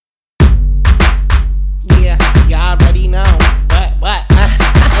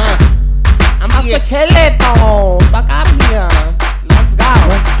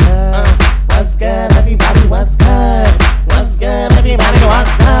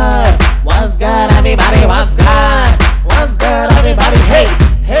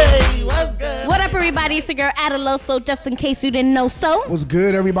so just in case you didn't know so. What's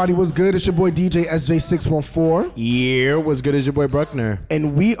good, everybody? What's good? It's your boy DJ SJ614. Yeah, what's good? Is your boy Bruckner.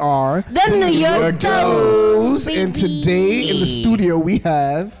 And we are The New York Dose. And today in the studio we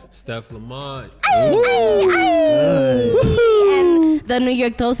have Steph-Lamonte. And The New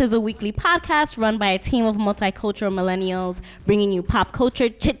York Dose is a weekly podcast run by a team of multicultural millennials, bringing you pop culture,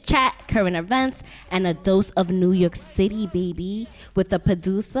 chit-chat, current events, and a dose of New York City, baby, with a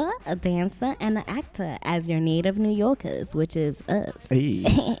producer, a dancer, and an actor as your native New Yorkers, which is us.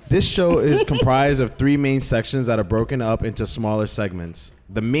 Hey. This show is comprised of three main sections that are broken up into smaller segments.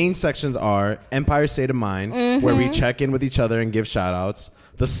 The main sections are Empire State of Mind, where we check in with each other and give shout-outs.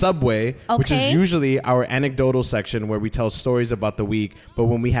 The Subway, which is usually our anecdotal section where we tell stories about the week. But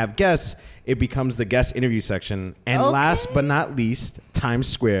when we have guests, it becomes the guest interview section. And last but not least, Times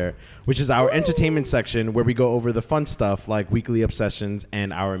Square, which is our entertainment section where we go over the fun stuff like weekly obsessions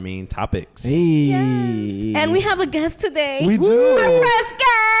and our main topics. Hey. Yes. And we have a guest today. We do. Our first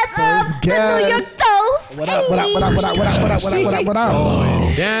guest of The New York Dose. What up? What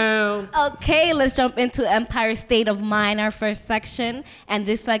up? Down. Okay, let's jump into Empire State of Mind, our first section. And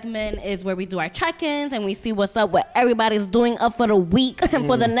this segment is where we do our check-ins and we see what's up, what everybody's doing up for the week and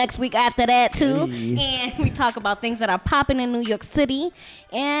for the next week after that, too. And we talk about things that are popping in New York City.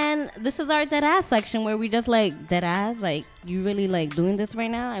 And this is our dead ass section where we just like, dead ass, like, you really like doing this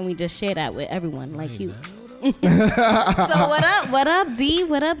right now? And we just share that with everyone, like you. So what up, D?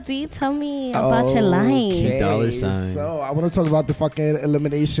 What up, D? Tell me about your life. $. So I want to talk about the fucking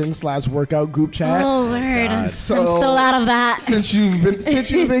elimination / workout group chat. Oh, word. I'm So, still out of that. Since you've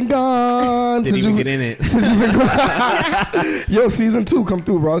been gone. Didn't even get in it. Since you've been gone. Yo, season 2 come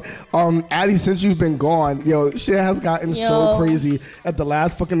through, bro. Addie, since you've been gone, yo, shit has gotten so crazy at the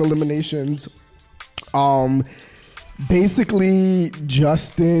last fucking eliminations. Basically,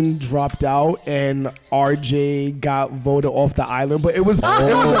 Justin dropped out and RJ got voted off the island, but it was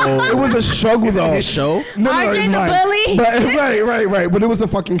a struggle. Is it his show? No, RJ it's the mine. bully? But, right. But it was a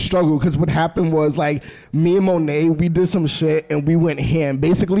fucking struggle because what happened was like me and Monet, we did some shit and we went ham.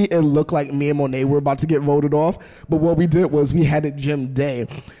 Basically, it looked like me and Monet were about to get voted off, but what we did was we had a gym day,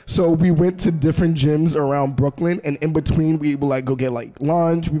 so we went to different gyms around Brooklyn, and in between we would like go get like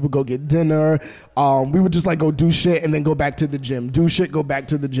lunch, we would go get dinner, we would just like go do shit and then go back to the gym, do shit, go back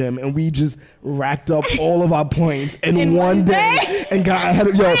to the gym, and we just racked up all of our points in one day and got ahead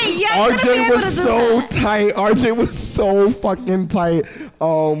of RJ was so tight. RJ was so fucking tight.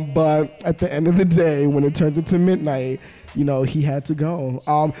 But at the end of the day, when it turned into midnight, you know, he had to go.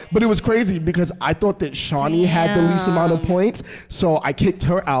 But it was crazy because I thought that Shawnee had the least amount of points, so I kicked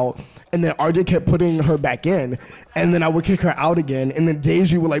her out. And then RJ kept putting her back in. And then I would kick her out again. And then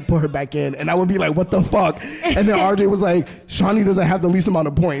Deji would like put her back in. And I would be like, what the fuck? And then RJ was like, Shawnee doesn't have the least amount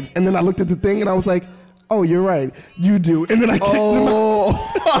of points. And then I looked at the thing and I was like, oh, you're right. You do. And then I kicked him out.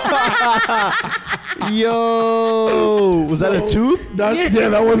 Yo. Was that a tooth?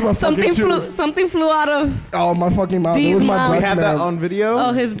 That was my fucking tooth. Something flew out of my fucking mouth. D's It was my mouth. breath. We have that man. on video?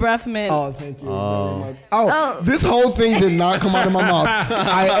 Oh, his breath mint. Oh, thank you very much. This whole thing did not come out of my mouth.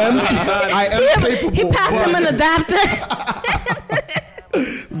 I am capable. He passed him an adapter.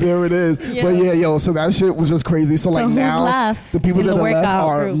 There it is. Yeah. But yeah, so that shit was just crazy. So like who's now, left the people in that the are left workout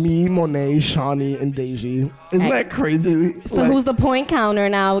are group? me, Monet, Shawnee, and Deji. Isn't that crazy? So who's the point counter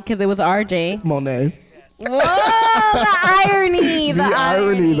now? Because it was RJ. Monet. Whoa, the irony. The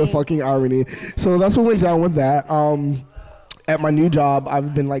irony, the fucking irony. So that's what went down with that. At my new job,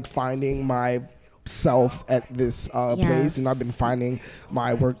 I've been like finding myself at this place, and I've been finding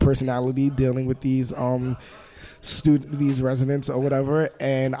my work personality dealing with these these residents or whatever,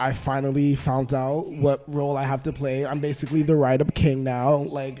 and I finally found out what role I have to play. I'm basically the write-up king now.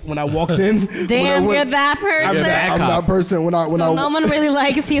 Like when I walked in, Damn, you're that person. I'm that person. No one really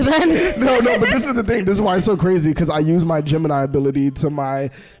likes you then. No, but this is the thing. This is why it's so crazy, because I use my Gemini ability to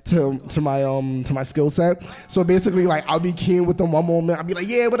my skill set. So basically, like I'll be keen with them one moment, I'll be like,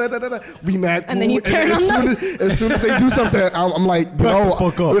 yeah, we mad, and then you turn on them. As soon as they do something, I'm like, bro,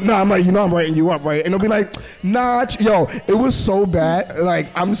 I'm like, you know, I'm writing you up, right? And they'll be like, nah, yo, it was so bad. Like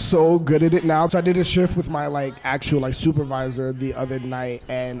I'm so good at it now. So I did a shift with my like actual like supervisor the other night,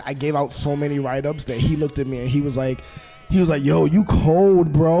 and I gave out so many write-ups that he looked at me and he was like, yo, you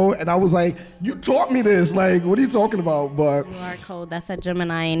cold, bro. And I was like, you taught me this. Like, what are you talking about? But you are cold. That's a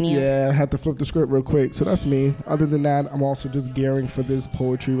Gemini in you. Yeah, I had to flip the script real quick. So that's me. Other than that, I'm also just gearing for this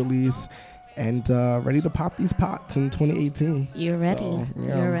poetry release and ready to pop these pots in 2018. You're ready. So,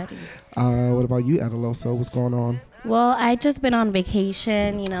 yeah. You're ready. What about you, Adeloso? What's going on? Well, I just been on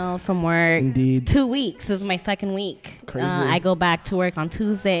vacation, from work. Indeed. 2 weeks. This is my second week. Crazy. I go back to work on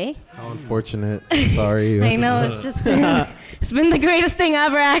Tuesday. How unfortunate. Sorry. I know, it's been the greatest thing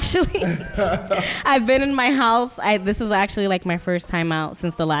ever, actually. I've been in my house. This is actually like my first time out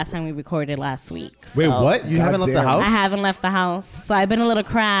since the last time we recorded last week. Wait, what? You haven't left the house? I haven't left the house. So I've been a little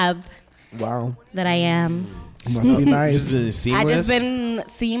crab. Wow. That I am. Must be nice. I just been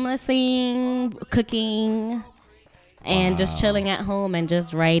seamlessing, cooking, and just chilling at home and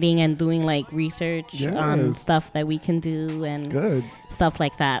just writing and doing like research on stuff that we can do and stuff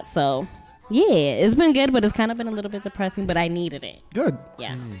like that. So yeah, it's been good, but it's kind of been a little bit depressing, but I needed it. Good.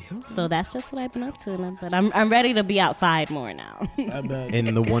 Yeah. So that's just what I've been up to. But I'm ready to be outside more now. I bet.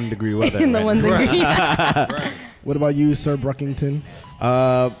 In the 1 degree weather. In the 1 degree. Right. What about you, Sir Bruckington?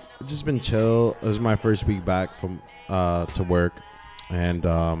 Just been chill. It was my first week back from to work, and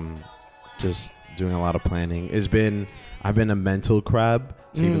just doing a lot of planning. I've been a mental crab,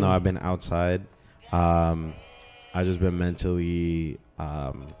 so even though I've been outside, I've just been mentally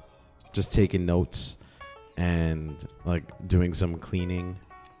just taking notes and like doing some cleaning,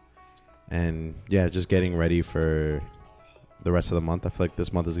 and just getting ready for the rest of the month. I feel like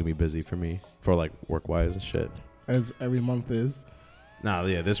this month is gonna be busy for me for like work wise and shit. As every month is. No,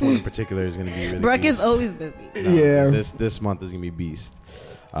 this one in particular is gonna be really. Brooke beast. is always busy. This month is gonna be beast.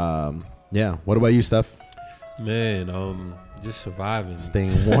 What about you, Steph? Man, just surviving,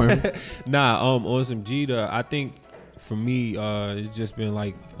 staying warm. On some Gita, I think for me, it's just been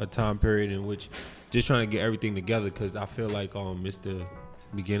like a time period in which just trying to get everything together, because I feel like it's the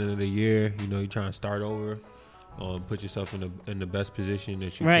beginning of the year. You know, you're trying to start over. Put yourself in the best position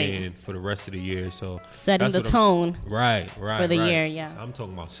that you can for the rest of the year. So setting the tone, right for the year. Yeah, so I'm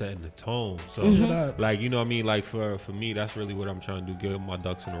talking about setting the tone. So like, you know what I mean? Like for me, that's really what I'm trying to do. Get my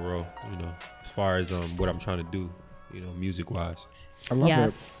ducks in a row. You know, as far as what I'm trying to do. You know, music wise. I love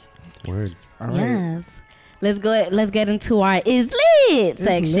it. Word. All right. Yes. Let's get into our Is Lit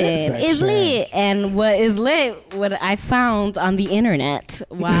section. Is Lit. And what is lit, what I found on the internet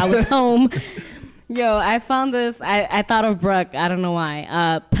while I was home. Yo, I found this. I thought of Brooke. I don't know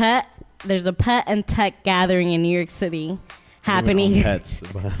why. There's a pet and tech gathering in New York City happening. Pets.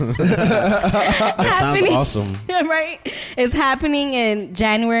 That sounds awesome. Right? It's happening in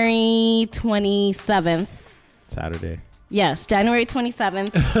January 27th. Saturday. Yes, January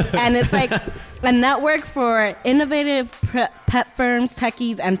 27th. And it's like a network for innovative pet firms,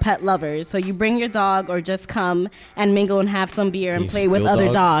 techies, and pet lovers. So you bring your dog or just come and mingle and have some beer and play with other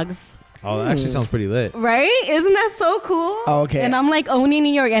dogs. Oh, that actually sounds pretty lit. Right? Isn't that so cool? Oh, okay. And I'm like owning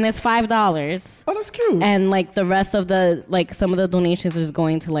New York, and it's $5. Oh, that's cute. And like the rest of the, like some of the donations is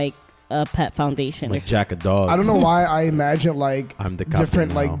going to like a pet foundation. Like Jack a dog. I don't know why I imagine like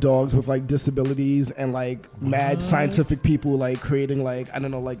different now. like dogs with like disabilities and like mad scientific people like creating like, I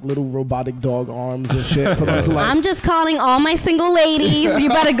don't know, like little robotic dog arms and shit for them to like. I'm just calling all my single ladies. You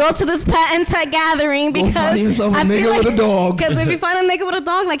better go to this pet and tech gathering because find yourself a nigga with a dog. Because if you find a nigga with a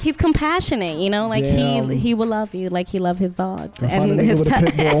dog, like he's compassionate, you know, like he will love you like he love his dogs. And find a nigga with a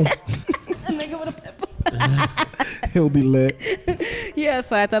pit bull. A nigga with a pit bull. He'll be lit. Yeah,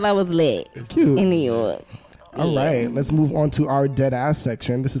 so I thought that was lit. Cute. In New York. All right, let's move on to our dead ass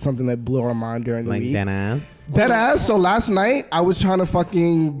section. This is something that blew our mind during the week. Dead ass? Dead ass. So last night I was trying to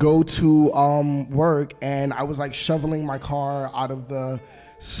fucking go to work, and I was like shoveling my car out of the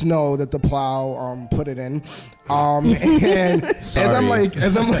snow that the plow put it in. And as I'm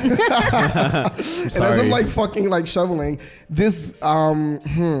like fucking like shoveling this,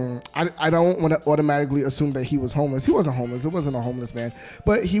 I don't want to automatically assume that he was homeless. He wasn't homeless. It wasn't a homeless man,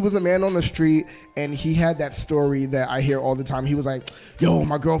 but he was a man on the street, and he had that story that I hear all the time. He was like, yo,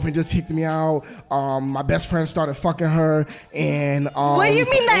 my girlfriend just kicked me out. My best friend started fucking her, and what do you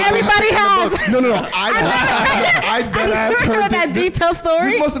mean that everybody has? No. I dead ass heard that detailed story.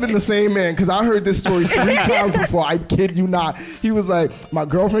 This must have been the same man, because I heard this story 3 times before. I kid you not. He was like, my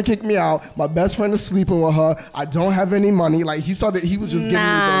girlfriend kicked me out. My best friend is sleeping with her. I don't have any money. Like he was just giving me the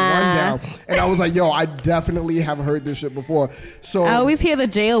rundown, and I was like, yo, I definitely have heard this shit before. So I always hear the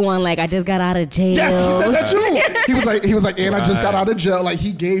jail one, like I just got out of jail. Yes, he said that too. He was like, and I just got out of jail. Like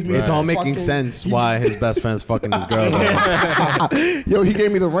he gave me. It's all making sense why his best friend's fucking his girl. Yo, he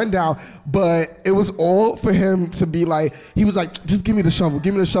gave me the rundown, but it was all for him to be like, he was like, just give me the shovel.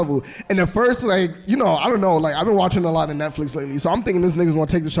 And at first, like, you know, I don't know, like I've been watching a lot of Netflix lately, so I'm thinking this nigga's gonna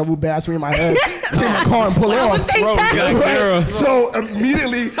take the shovel, bash me in my head, take my car and pull it off. Right? So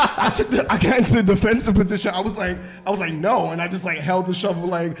immediately I got into a defensive position. I was like no, and I just like held the shovel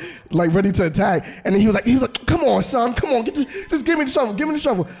like ready to attack. And then he was like, come on, son, come on, just give me the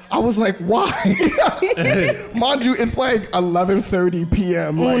shovel. I was like, why? Mind you, it's like 11:30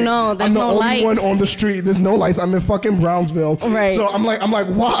 p.m. Oh no, there's I'm the no only lights. one on the street. There's no lights. I'm in fucking Brownsville. Right. So I'm like I'm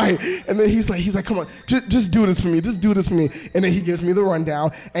like, why? And then he's like, come on, just do this for me. Just do this for me. And then he gives me the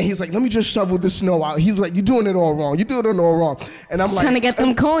rundown. And he's like, let me just shovel the snow out. He's like, you're doing it all wrong. You're doing it all wrong. And I'm like, trying to get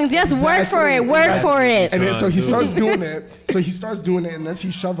them coins. Yes, work for it. Work for it. And then so he starts doing it. And as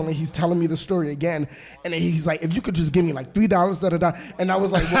he's shoveling, he's telling me the story again. And then he's like, if you could just give me like $3, da-da-da. And I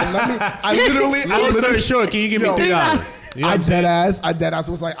was like, well, let me, I literally. Long story short, can you give me $3? You know I dead ass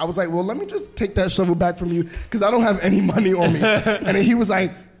was like, well, let me just take that shovel back from you because I don't have any money on me. And then he was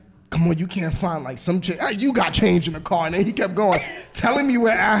like, come on, you can't find like some change. You got change in the car. And then he kept going, telling me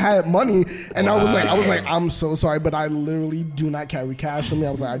where I had money. And I was like, I'm so sorry, but I literally do not carry cash on me.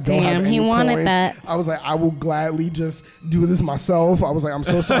 I was like, I don't have any he wanted coins. that. I was like, I will gladly just do this myself. I was like, I'm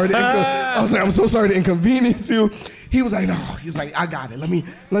so sorry to inconvenience you. He was like, no. He's like, I got it. Let me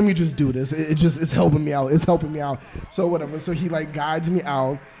just do this. It's helping me out. It's helping me out. So whatever. So he like guides me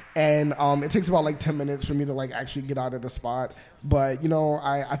out. And it takes about like 10 minutes for me to like actually get out of the spot. But, you know,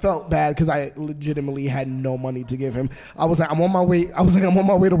 I felt bad because I legitimately had no money to give him. I was like, I'm on my way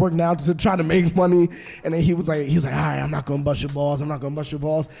to work now to try to make money. And then he's like, all right, I'm not going to bust your balls. So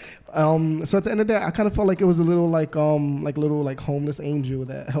at the end of that, I kind of felt like it was a little like homeless angel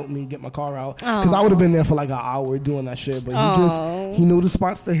that helped me get my car out. Because I would have been there for like an hour doing that shit. But he knew the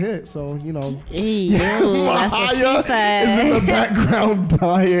spots to hit. So, you know. That's what she said. Is in the background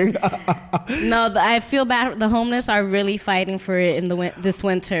dying. No, I feel bad. The homeless are really fighting for it in this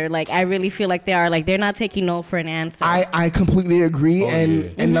winter. Like, I really feel like they are. Like, they're not taking no for an answer. I completely agree.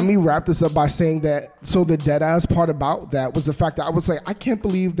 And let me wrap this up by saying that, so the dead ass part about that was the fact that I was like, I can't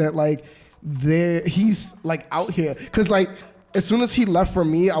believe that like he's like out here. Because like, as soon as he left for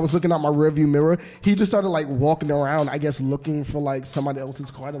me, I was looking out my rearview mirror. He just started like walking around, I guess, looking for like somebody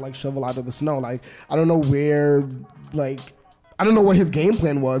else's car to like shovel out of the snow. Like, I don't know what his game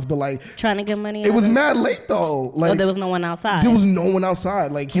plan was, but like trying to get money. It was mad late though. Like, there was no one outside. There was no one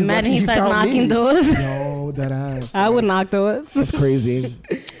outside. Like, he's imagine like, he starts knocking doors. No, that ass. I would knock doors. That's crazy.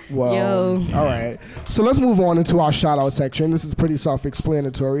 Well, all right. So let's move on into our shout out section. This is pretty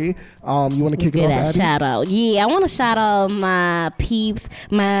self-explanatory. You want to kick it off, Addie? Shout out. Yeah, I want to shout out my peeps,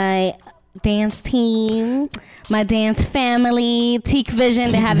 my dance team, my dance family, Teak Vision.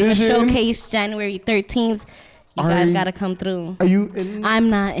 They're having a showcase January 13th. You guys gotta come through. Are you in? I'm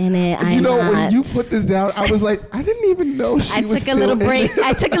not in it. When you put this down, I was like, I didn't even know she was still in it.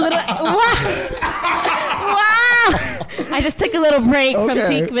 I took a little wow. I just took a little break from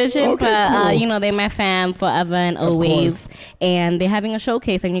Teak Vision, but cool. They're my fam forever and always, and they're having a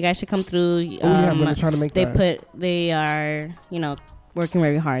showcase, and you guys should come through. I'm gonna try to make that. They are, working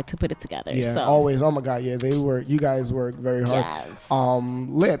very hard to put it together. Yeah, so. always. Oh my God, yeah, you guys work very hard. Yes.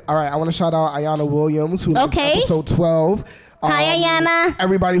 Lit. All right, I want to shout out Ayana Williams, who liked episode 12. Hi, Ayana.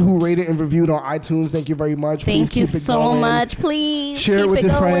 Everybody who rated and reviewed on iTunes, thank you very much. Thank you so much. Please share it with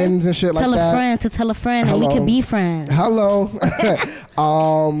your friends and shit like that. Tell a friend, and we can be friends. Hello.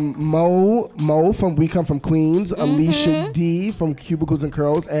 Mo from We Come From Queens, Alicia D from Cubicles and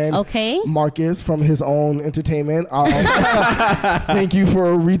Curls, and Marcus from His Own Entertainment. Thank you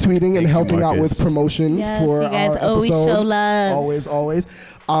for retweeting and helping out with promotions for you guys our always episode. Show love. Always.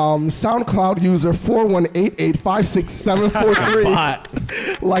 SoundCloud user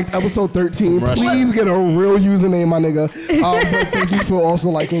 418856743 liked episode 13. Please get a real username, my nigga. But thank you for also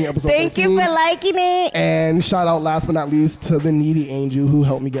liking episode 13. Thank you for liking it. And shout out, last but not least, to the needy angel who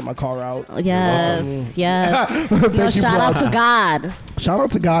helped me get my car out. Yes. Shout out to God. Shout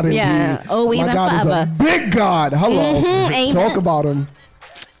out to God indeed. Yeah, always my and God forever. is a big God. Hello. Talk about him.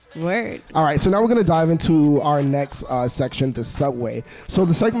 Word. All right, so now we're going to dive into our next section, the subway. So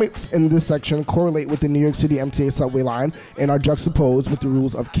the segments in this section correlate with the New York City MTA subway line and are juxtaposed with the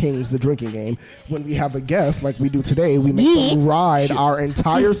rules of Kings, the drinking game. When we have a guest, like we do today, we make them ride our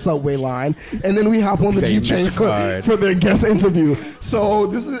entire subway line, and then we hop on the G train for their guest interview.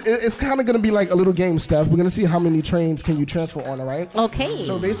 So it's kind of going to be like a little game, Steph. We're going to see how many trains can you transfer on, all right? Okay.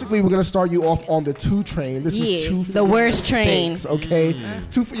 So basically, we're going to start you off on the 2 train. This is 2 for the worst train. Okay?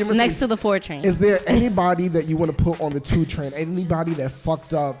 2 for next to the 4 train. Is there anybody that you want to put on the 2 train? Anybody that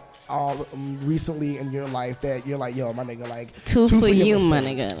fucked up recently in your life that you're like, yo, my nigga, like 2 for you, my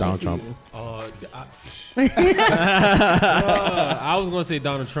nigga. Donald Trump. I was gonna say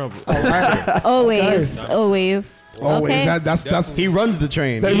Donald Trump. Always. Okay. That's he runs the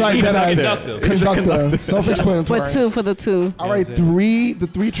train. Conductor. Self-explanatory. For the 2. All right, the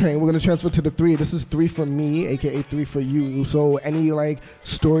 3 train. We're gonna transfer to the 3. This is 3 for me, aka 3 for you. So any like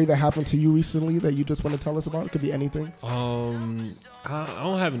story that happened to you recently that you just want to tell us about? It could be anything. I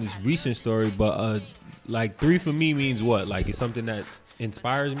don't have any recent story, but like 3 for me means what? Like it's something that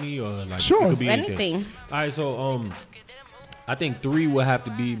inspires me, or like sure, it could be anything. All right, so I think 3 would have to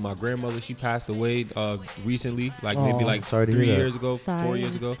be my grandmother. She passed away recently, like maybe like Sorry to 3 hear that. years ago, Sorry. 4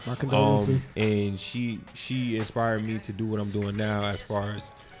 years ago. My condolences. And she inspired me to do what I'm doing now, as far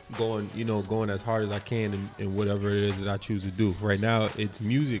as going as hard as I can in whatever it is that I choose to do. Right now, it's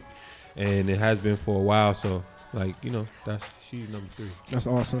music, and it has been for a while. So, like, she's number 3. That's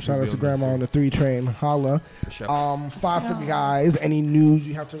awesome. Shout out to Grandma on the 3 train. Holla. For sure. 5 for guys. Any news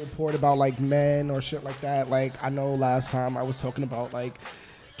you have to report about like men or shit like that? Like I know last time I was talking about like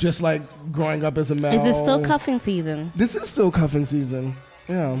just like growing up as a male. Is it still cuffing season? This is still cuffing season.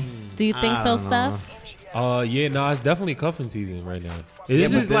 Yeah. Do you think so, Steph? It's definitely cuffing season right now. Yeah,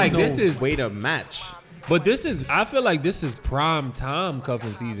 This but is there's like no this is way to match. But I feel like this is prime time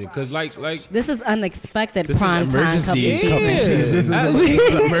cuffing season, cause like This is unexpected This is prime time emergency cuffing cuffing season. season. This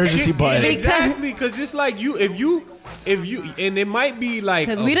is an emergency button. exactly, cause it's like if you, and it might be like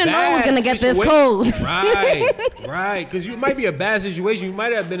Because a we didn't know it was bad gonna get this situation. cold. Right. Because you might be a bad situation. You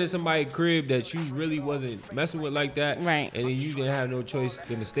might have been in somebody's crib that you really wasn't messing with like that, Right. And then you didn't have no choice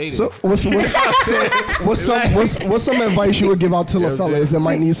than to stay there. So what's some advice you would give out to the fellas that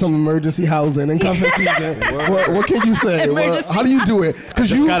might need some emergency housing and cuffing season? What can you say? How do you do it? Because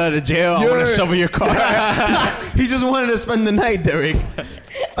Just got out of jail. I want You're- to shovel your car. He just wanted to spend the night, Derek.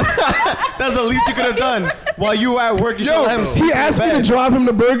 That's the least you could have done. While you were at work, you should let him sleep he in asked me to bed. drive him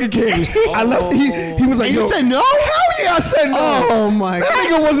to Burger King. I left. He was like, And you "Yo, said no? Hell yeah, I said no. Oh my That god.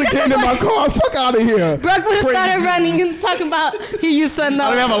 nigga wasn't getting in my car. Fuck out of here. Brooke would have started running and talking about he used to know. I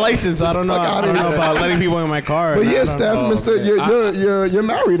don't have a license, so I don't know. Fuck I outta don't know here. about letting people in my car. But I yeah, don't Steph, know. Mister, you're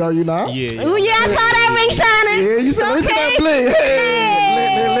married, are you not? yeah. Ooh, yeah, I saw that ring shining. Yeah, you said, let me see that bling.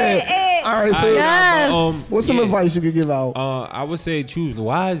 Hey, lit. All right, so Yes. what's some advice you could give out? I would say choose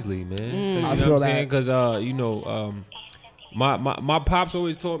wisely, man. 'Cause I you know feel what I'm that. saying? Because my pops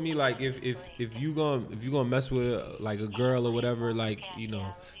always taught me, like, if you gonna mess with like a girl or whatever, like,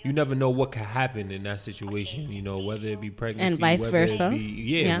 you never know what could happen in that situation. Whether it be pregnancy And vice whether versa. It be,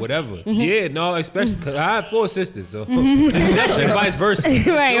 Yeah. whatever. Yeah, no, especially because I have 4 sisters, so and vice versa.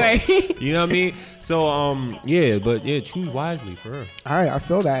 Right. You know what I mean? So choose wisely for her. All right, I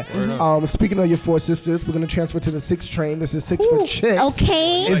feel that. Speaking of your 4 sisters, we're gonna transfer to the 6 train. This is 6 for chicks.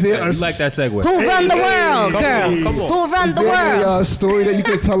 Okay. Is there You like that segue? Who run the world, girl? come on. Who run the Is there world? a story that you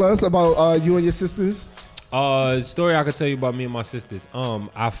could tell us about you and your sisters? Story I could tell you about me and my sisters.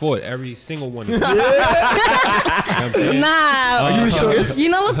 I fought every single one of them. You know what I'm saying? Nah. Are you sure? You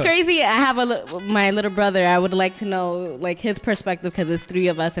know what's crazy? I have my little brother. I would like to know like his perspective because it's 3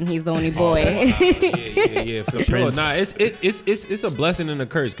 of us and he's the only boy. Yeah, for sure. prince. Nah, it's a blessing and a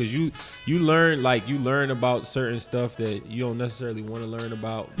curse because you learn about certain stuff that you don't necessarily want to learn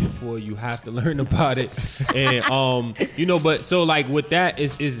about before you have to learn about it, and but so like with that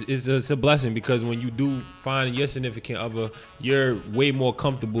it's a blessing because when you do find your significant other, you're way more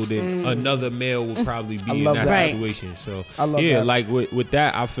comfortable than another male would probably be in love that that. situation. So I love yeah, that. like with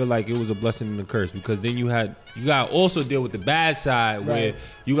that, I feel like it was a blessing and a curse because then you got to also deal with the bad side where Right.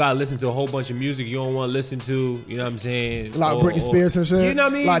 you got to listen to a whole bunch of music you don't want to listen to. You know what I'm saying? A lot of Britney Spears and shit. You know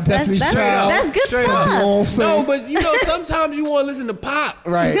what I mean? A lot of Destiny's Child. That's good Straight stuff. Beyonce. No, but sometimes you want to listen to pop.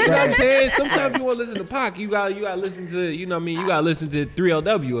 Right, You know what I'm right. saying? Sometimes you want to listen to pop. You got to listen to, you know what I mean? You got to listen to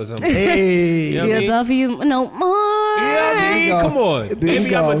 3LW or something. Hey. You know what I mean? W's no more. Yeah, I mean, you go. come on. There you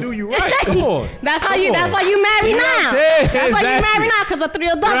Maybe I'm go. gonna do you right. Come on. That's how Come you. on. That's why you married You know what now. I'm saying? That's why you Exactly. married now because of 3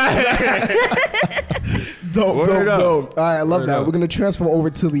 of Dope. Word up. All right, I love Word that. up. We're going to transfer over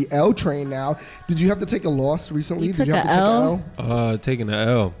to the L train now. Did you have to take a loss recently? You Did took have a to L? take a L? Taking the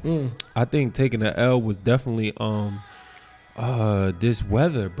L. I think taking the L was definitely this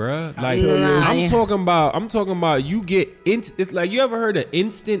weather, bruh. Like Nah, I'm yeah. talking about you get it's like you ever heard of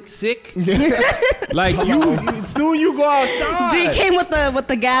instant sick? Like you soon you go outside. D came with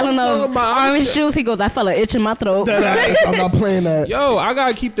the gallon I'm of talking about- orange juice. He goes, I felt an itch in my throat. I'm not playing that. Yo, I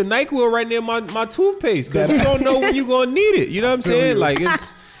gotta keep the NyQuil right near my toothpaste because you don't know when you gonna need it. You know what I'm saying? Like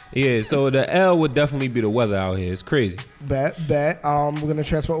it's yeah. So the L would definitely be the weather out here. It's crazy. Bet. We're going to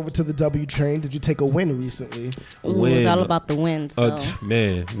transfer over to the W train. Did you take a win recently? Ooh, it's all about the wins. though.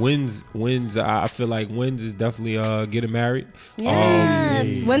 Man, wins. I feel like wins is definitely getting married.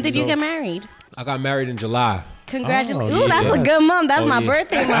 Yes. When did you so- get married? I got married in July. Congratulations. Oh, Ooh, that's yeah. a good month. That's Oh, my yeah.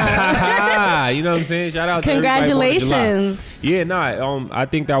 birthday month. You know what I'm saying? Shout out to everybody born in July. Congratulations. Yeah, nah. I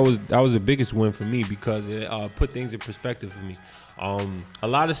think that was the biggest win for me because it put things in perspective for me. A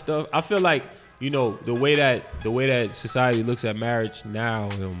lot of stuff. I feel like the way that society looks at marriage now,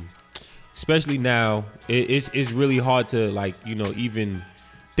 especially now, it's really hard to even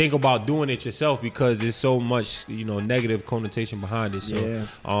think about doing it yourself because there's so much negative connotation behind it. So,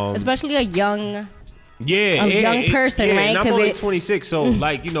 Yeah. Especially a young a young person, right? And I'm only 26, so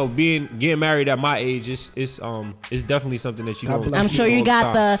like getting married at my age is definitely something that you don't. I'm sure you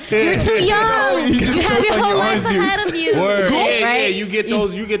got you're too young. You have your whole life ahead of you. Yeah, you get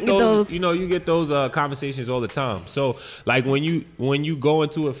those conversations all the time. So like when you go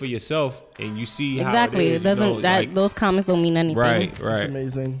into it for yourself and you see exactly, how it is, those comments don't mean anything. Right. That's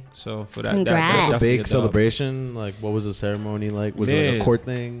amazing. So for that, Congrats. A big celebration. Like, what was the ceremony like? Was it like a court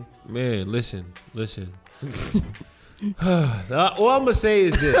thing? Man, listen. All I'm gonna say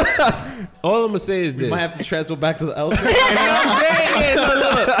is this. We might have to transfer back to the elder. You know what I'm saying?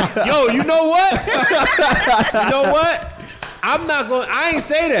 Look. Yo, you know what? I ain't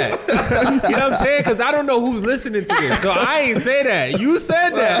say that. You know what I'm saying? Because I don't know who's listening to this. So I ain't say that. You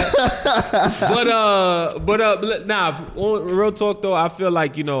said that. But nah, real talk though, I feel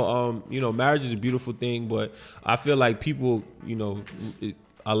like, marriage is a beautiful thing, but I feel like people,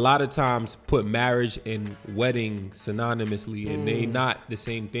 a lot of times put marriage and wedding synonymously, and they not the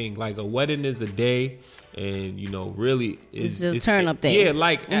same thing. Like a wedding is a day, and really it's a turn up day. Yeah,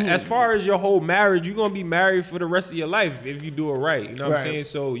 like as far as your whole marriage, you're gonna be married for the rest of your life if you do it right. You know what I'm saying?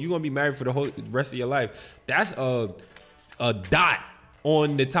 So you're gonna be married for the whole rest of your life. That's a dot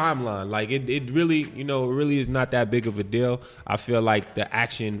on the timeline. Like it really, really is not that big of a deal. I feel like the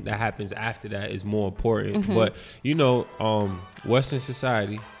action that happens after that is more important. But Western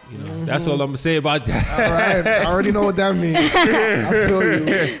society, that's all I'm gonna say about that. All right, I already know what that means. I feel you.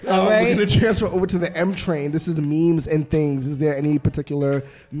 We're gonna transfer over to the M train. This is memes and things. Is there any particular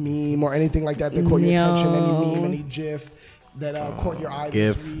meme or anything like that caught your attention? Any meme, any GIF that caught your eye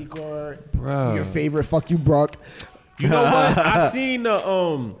this week, or your favorite? Fuck you, Brock. You know what? I seen the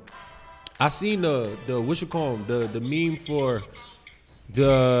what you call them, the meme for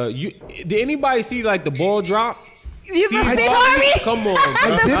did anybody see like the ball drop? You Steve Harvey? Come on,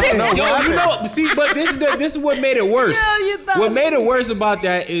 bro. See, but this is what made it worse. What made it worse about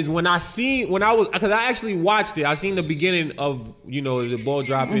that is because I actually watched it. I seen the beginning of the ball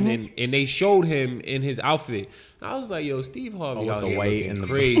dropping, and they showed him in his outfit. I was like, yo, Steve Harvey out here looking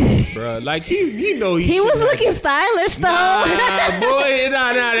crazy, bro. Like he was looking stylish though. That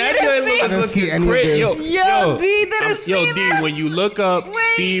joint looking crazy. Yo, D, when you look up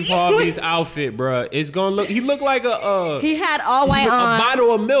Steve Harvey's outfit, bro, it's gonna look. He looked like he had all white on. A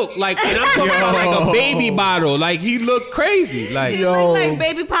bottle of milk, and I'm talking about like a baby bottle. Like he looked crazy, like he looked like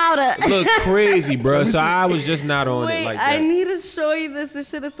baby powder. Look crazy, bro. So I was just not on it like that. I need to show you this. This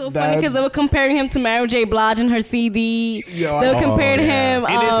shit is so funny because they were comparing him to Mary J. Blige and her CD. They were comparing him.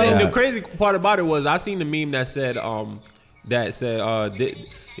 And the crazy part about it was I seen the meme that said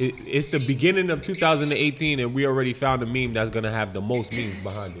it's the beginning of 2018 and we already found a meme that's gonna have the most memes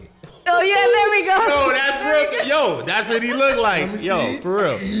behind it. Oh yeah, there we go. Yo, that's real. Yo, that's what he looked like. Yo, for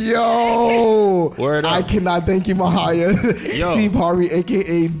real. Yo, word up. I cannot thank you, Mahaya. Steve Harvey,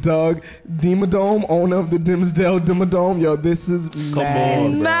 aka Doug Dimmadome, owner of the Dimsdale Dimmadome. Yo, this is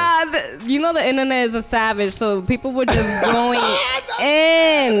mad. Nah, the internet is a savage, so people were just going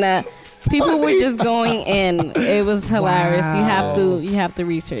in. People were just going in. It was hilarious. Wow. You have to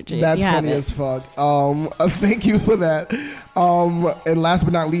research it. That's funny as fuck. Thank you for that. And last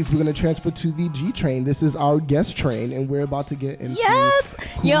but not least, we're gonna transfer to the G train. This is our guest train, and we're about to get into. Yes.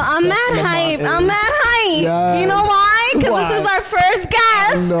 Yo, I'm mad hype. Yes. You know why? Because this is our first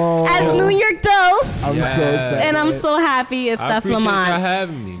guest as New York Dose. I'm so excited, and I'm so happy. It's Steph-Lamonte. I appreciate y'all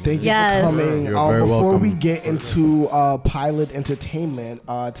having me. Thank you for coming. Before we get into Pilot Entertainment,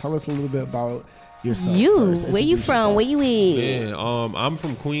 tell us a little bit about yourself. Where you from? Where you at? Man, I'm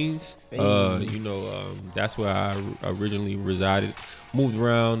from Queens. That's where I originally resided. Moved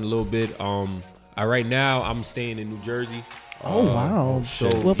around a little bit. Right now I'm staying in New Jersey. Oh wow!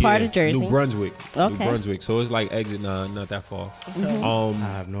 So what part of Jersey? New Brunswick. Okay. New Brunswick. So it's like exit 9, not that far. Okay. I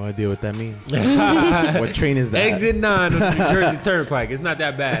have no idea what that means. What train is that? Exit 9 on the New Jersey Turnpike. It's not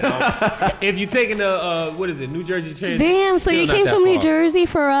that bad. If you're taking the New Jersey train. Damn! So you came from New Jersey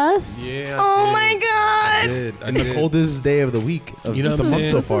for us? Yeah. Oh my God! I did. And the coldest day of the week of the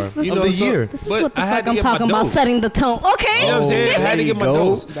month so far of the year. This is what the fuck I'm talking about. Setting the tone. Okay. You know what I'm saying? I had to get my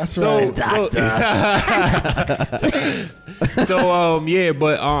dose. That's right.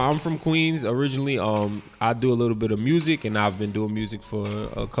 I'm from Queens originally. I do a little bit of music, and I've been doing music for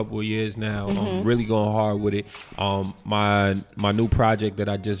a couple of years now. I'm really going hard with it. My new project that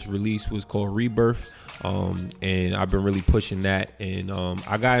I just released was called Rebirth. And I've been really pushing that, and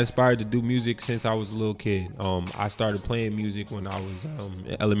I got inspired to do music since I was a little kid. I started playing music when I was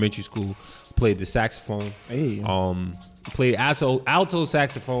in elementary school. Played the saxophone. Hey. played alto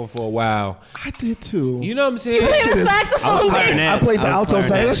saxophone for a while. I did too. You know what I'm saying? Played the saxophone. I was clarinet. I played the alto sax.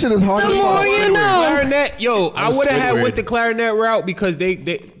 That shit is hard as The more fuck. you know. Clarinet, yo, I would have had Squidward. went the clarinet route because they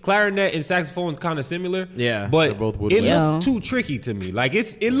clarinet and saxophone is kind of similar. Yeah, but they're both it woodwind. looks too tricky to me. Like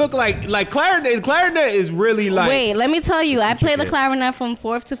it looked like clarinet. Clarinet is really like. Wait, let me tell you, I played the intricate. clarinet from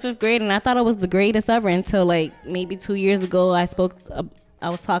 4th to 5th grade, and I thought it was the greatest ever until like maybe 2 years ago. I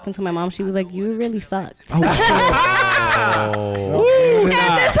was talking to my mom. She was like, "You really sucked." Oh. And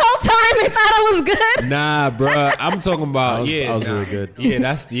this whole time, I thought it was good. Nah, bruh. I'm talking about I was really good. Yeah,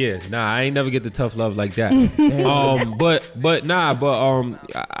 Nah, I ain't never get the tough love like that.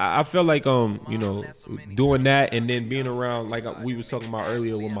 I feel like doing that and then being around like we was talking about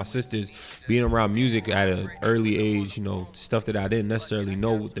earlier with my sisters, being around music at an early age, stuff that I didn't necessarily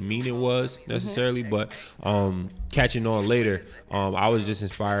know what the meaning was necessarily, but catching on later, I was just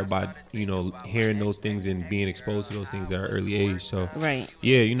inspired by hearing those things and being exposed to those things at an early age. So Right.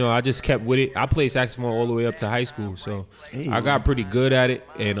 yeah, I just kept with it. I played saxophone all the way up to high school, so I got pretty good at it.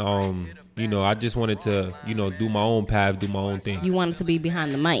 And I just wanted to do my own path, do my own thing. You wanted to be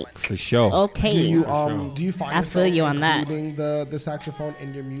behind the mic. For sure. Okay. Do you find I feel yourself you on that. including the saxophone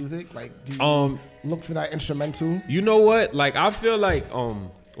in your music? Like, do you look for that instrumental? You know what? Like I feel like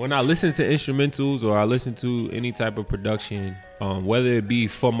when I listen to instrumentals or I listen to any type of production, whether it be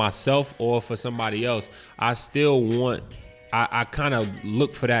for myself or for somebody else, I still want. I kind of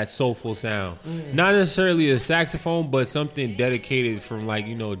look for that soulful sound. Not necessarily a saxophone, but something dedicated from like,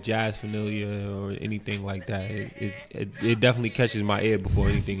 jazz familiar or anything like that. It definitely catches my ear before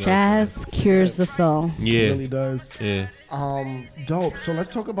anything else. Jazz cures the soul. It Yeah. really does. Yeah. Dope. So let's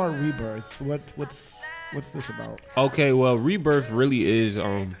talk about Rebirth. What's this about? Okay, well, Rebirth really is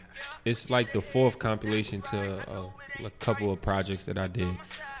it's like the 4th compilation to a couple of projects that I did.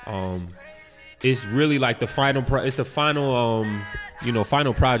 It's really like the final final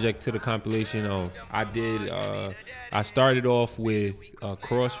project to the compilation. I started off with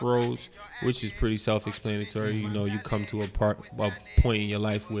Crossroads, which is pretty self-explanatory. You come to a point in your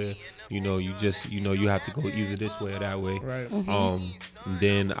life where you have to go either this way or that way. Right.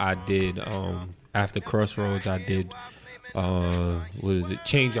 Then I did after Crossroads, I did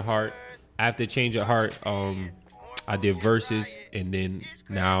Change Your Heart. After Change Your Heart, I did Verses, and then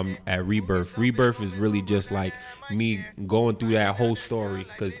now I'm at Rebirth. Rebirth is really just like me going through that whole story,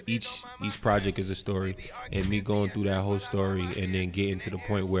 because each project is a story, and me going through that whole story and then getting to the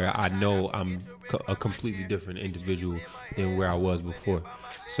point where I know I'm a completely different individual than where I was before.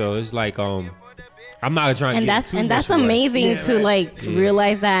 So it's like I'm not trying to get too much that's away. amazing to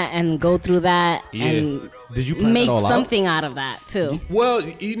realize that and go through that and Did you plan make that all something out of that too. Well,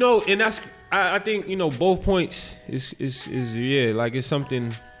 and that's I think both points is like it's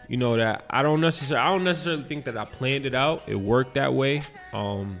something that I don't necessarily think that I planned it out. It worked that way.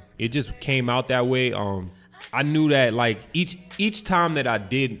 It just came out that way. I knew that like each time that I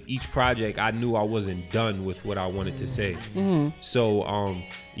did each project, I knew I wasn't done with what I wanted to say. So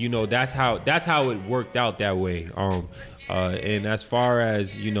that's how it worked out that way. And as far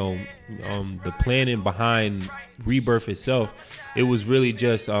as the planning behind Rebirth itself, it was really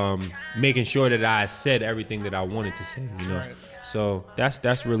just making sure that I said everything that I wanted to say. Right. So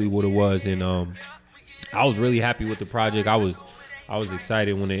that's really what it was. And I was really happy with the project. I was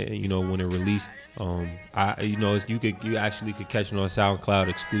excited when it released. You actually could catch it on SoundCloud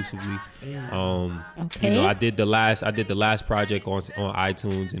exclusively. Okay. I did the last project on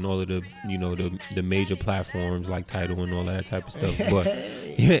iTunes and all of the the major platforms like Tidal and all that type of stuff. But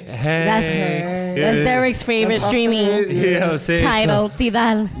That's Derek's favorite streaming I'm saying? title,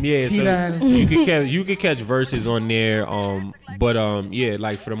 Tidal. Yeah, so you could catch Verses on there.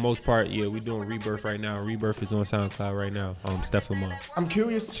 Like for the most part, we're doing Rebirth right now. Rebirth is on SoundCloud right now. Steph-Lamonte. I'm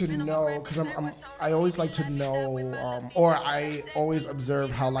curious to know, because I always like to know, or I always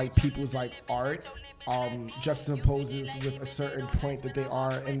observe how like people's like art juxtaposes with a certain point that they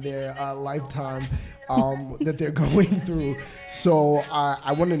are in their lifetime that they're going through. So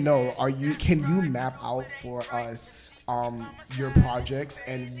I want to know, can you map out for us your projects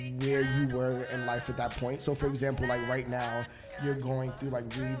and where you were in life at that point? So for example, like right now, you're going through like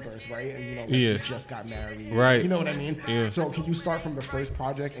Rebirth, right? And you just got married, right? You know what I mean? Yeah. So can you start from the first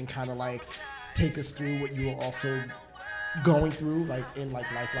project and kind of like take us through what you were also going through, like in like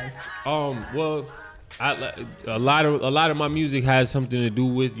life? Well, a lot of my music has something to do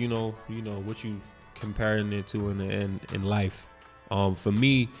with what you comparing it to in life. For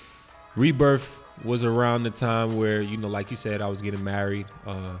me, Rebirth was around the time where like you said, I was getting married.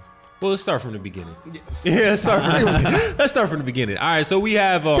 Well, let's start from the beginning. Yes. Yeah, let's start from the beginning. All right, so we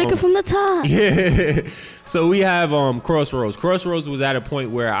have take it from the top. Yeah. So we have Crossroads. Crossroads was at a point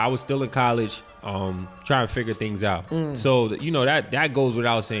where I was still in college, trying to figure things out. So that goes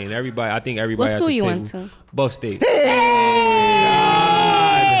without saying. I think everybody. What school at the you table, went to? Buff State. Wait,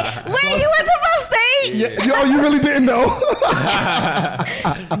 you went to Buff State? Yeah, yo, you really didn't know.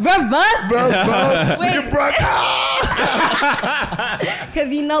 Rough Buff? Wait, bro. Because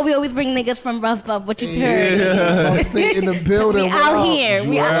we always bring niggas from Rough Buff. What you heard? Buff State in the building. We out here.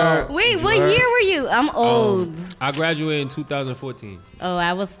 Wait, what year were you? I'm old. I graduated in 2014. Oh,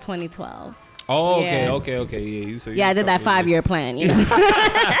 I was 2012. Oh, okay, Yeah. okay. Yeah, I did that 5-year plan.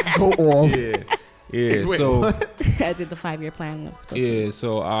 Go off. Yeah. Wait, so I did the 5-year plan.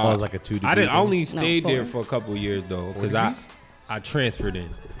 so I was like a 2 degree. I only stayed there 4. for a couple of years though, because I transferred in.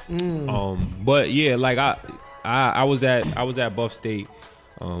 But yeah, like I was at Buff State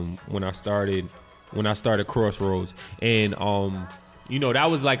when I started Crossroads, and that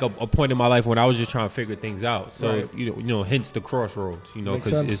was like a point in my life when I was just trying to figure things out. So Right. Hence the Crossroads, Makes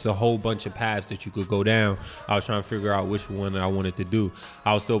because sense. it's a whole bunch of paths that you could go down. I was trying to figure out which one I wanted to do.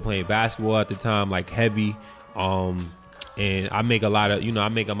 I was still playing basketball at the time, like heavy. And I make a lot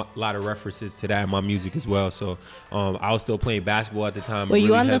of references to that in my music as well. So I was still playing basketball at the time. Were you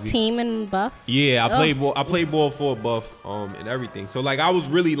really on heavy. the team in Buff? Yeah, I played ball for Buff and everything. So like I was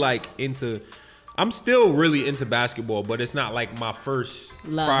really like I'm still really into basketball, but it's not like my first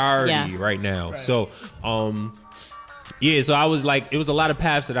priority right now. Right. So so I was like, it was a lot of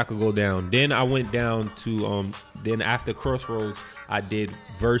paths that I could go down. Then I went down to then after Crossroads I did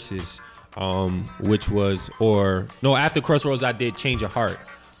Versus, after Crossroads I did Change of Heart,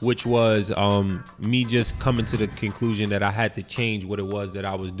 which was me just coming to the conclusion that I had to change what it was that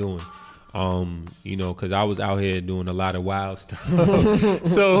I was doing. Because I was out here doing a lot of wild stuff.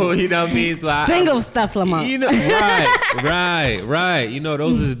 So, you know what I mean? So Single Steph-Lamonte. Right.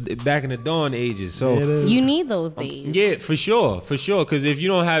 Those is back in the dawn ages. So you need those days. Yeah, for sure. Because if you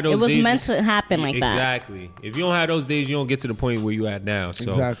don't have those days, it was meant to happen like that. Exactly. If you don't have those days, you don't get to the point where you at now. So,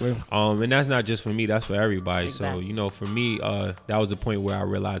 Exactly. And that's not just for me, that's for everybody. Exactly. So, for me, that was a point where I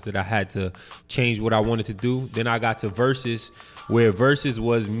realized that I had to change what I wanted to do. Then I got to Versus, where Versus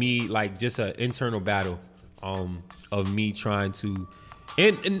was me like just an internal battle of me trying to,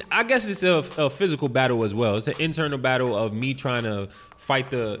 and I guess it's a physical battle as well. It's an internal battle of me trying to fight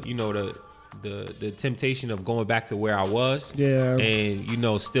the temptation of going back to where I was,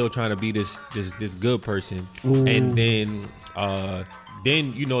 and still trying to be this good person. Ooh. And then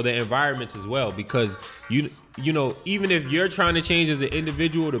the environments as well, because even if you're trying to change as an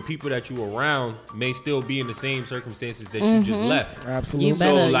individual, the people that you around may still be in the same circumstances that you just left. Absolutely.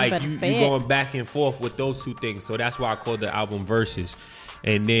 You going back and forth with those two things. So that's why I called the album Versus.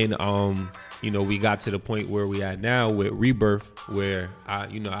 And then we got to the point where we at now with Rebirth, where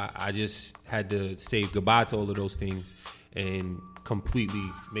I just had to say goodbye to all of those things and completely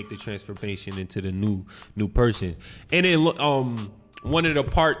make the transformation into the new person. And then one of the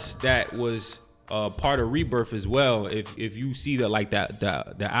parts that was part of Rebirth as well, if you see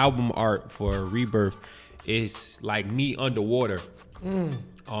the album art for Rebirth, it's like me underwater.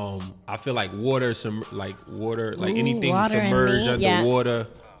 I feel like water, anything water submerged underwater,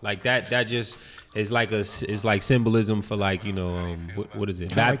 like that just is like symbolism for what is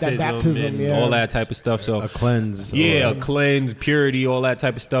it, baptism and all that type of stuff. So a cleanse, a cleanse, purity, all that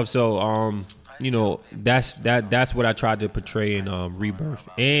type of stuff. So that's what I tried to portray in Rebirth.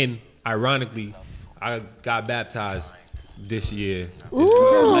 And ironically, I got baptized this year.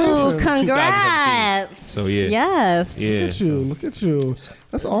 Ooh, congrats. So yeah. Yes. Yeah. Look at you.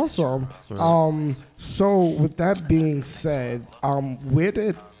 That's awesome. Right. So with that being said, where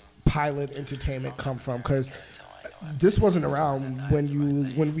did Pilot Entertainment come from? Because this wasn't around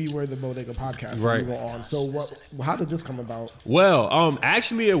when we were the Bodega podcast, right? And we were on. So how did this come about? Well,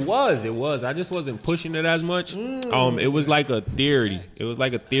 actually it was. I just wasn't pushing it as much. It was like a theory. It was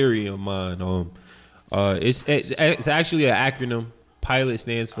like a theory of mine. It's actually an acronym. Pilot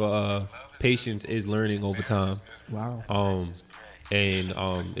stands for patience is learning over time. Wow.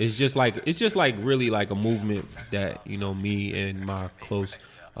 It's just like really like a movement that me and my close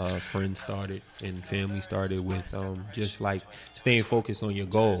friends started and family started with, just like staying focused on your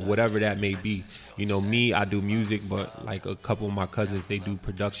goal, whatever that may be. Me, I do music, but like a couple of my cousins, they do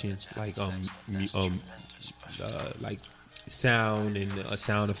production, like sound and a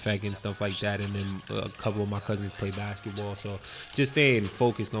sound effect and stuff like that. And then a couple of my cousins play basketball. So just staying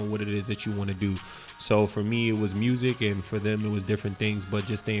focused on what it is that you want to do. So for me, it was music, and for them, it was different things. But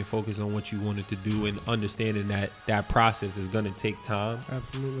just staying focused on what you wanted to do and understanding that process is going to take time.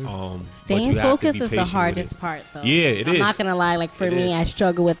 Absolutely. Staying focused is the hardest part, though. Yeah, it is. I'm not gonna lie. Like for me, I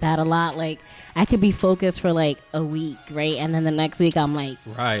struggle with that a lot. Like I could be focused for like a week, right, and then the next week I'm like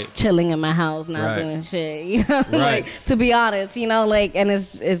chilling in my house, not doing shit. You know, like to be honest, you know, like, and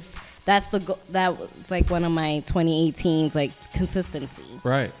it's. That was like one of my 2018s, like consistency,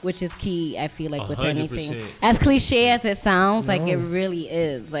 right? Which is key, I feel like, with 100%. Anything. As cliche as it sounds, like it really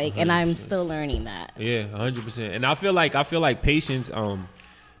is, like, 100%. And I'm still learning that. Yeah, 100%. And I feel like patience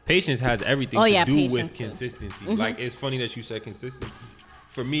has everything to do with consistency. Mm-hmm. Like, it's funny that you said consistency.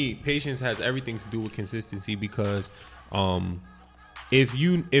 For me, patience has everything to do with consistency because if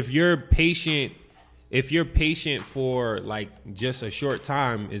you're patient. If you're patient for like just a short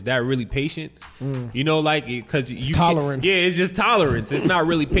time, is that really patience? You know, like because you tolerance. Yeah, it's just tolerance. It's not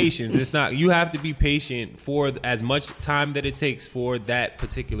really patience. It's not. You have to be patient for as much time that it takes for that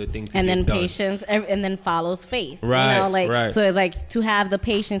particular thing to and get then done. Patience, and then follows faith. Right. You know, like so it's like to have the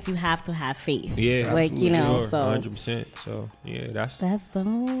patience, you have to have faith. Yeah, like you know, sure, so 100%. So yeah, that's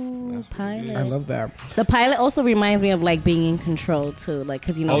the pilot. I love that. The pilot also reminds me of like being in control too, like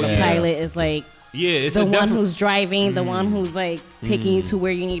because you know the pilot is like. Yeah, it's the one who's driving, the one who's like taking you to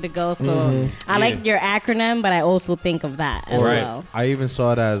where you need to go. So I like your acronym, but I also think of that as well. I even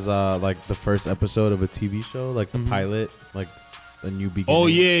saw it as like the first episode of a TV show, like the pilot, like a new beginning. Oh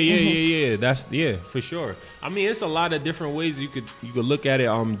yeah. That's for sure. I mean, it's a lot of different ways you could look at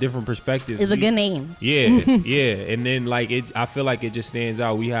it, different perspectives. It's a good name. Yeah, yeah, and then like it, I feel like it just stands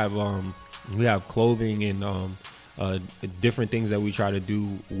out. We have clothing and different things that we try to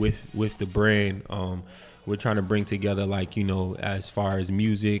do with the brand. We're trying to bring together, like, you know, as far as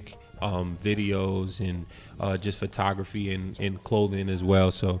music, videos, and just photography and clothing as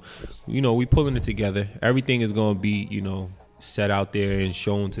well. So, you know, we pulling it together. Everything is going to be, you know, set out there and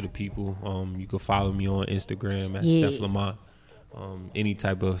shown to the people. You can follow me on Instagram at Steph-Lamonte. Any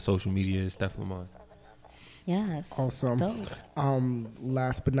type of social media is Steph-Lamonte. Yes. Awesome.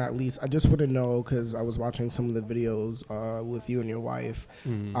 Last but not least, I just want to know, because I was watching some of the videos with you and your wife.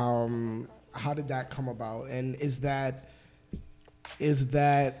 How did that come about? And is that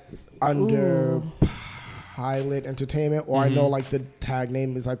under Pilot Entertainment? Or I know like the tag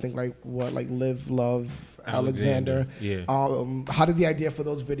name is, I think, like what, like Live, Love, Alexander. Yeah. How did the idea for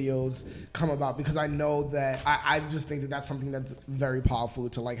those videos come about? Because I know that I just think that that's something that's very powerful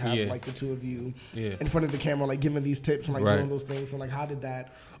to like have like the two of you in front of the camera, like giving these tips and like doing those things. So like, how did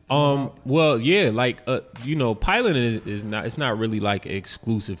that? Well, yeah, like you know, Pilot is not. It's not really like an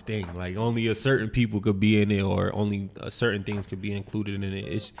exclusive thing. Like only a certain people could be in it, or only certain things could be included in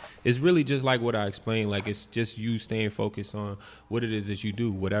it. It's really just like what I explained. Like it's just you staying focused on what it is that you do,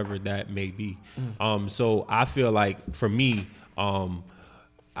 whatever that may be. So I feel like for me,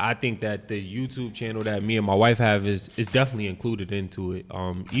 I think that the YouTube channel that me and my wife have is definitely included into it.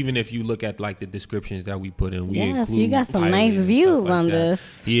 Even if you look at like the descriptions that we put in, we include you got some nice views on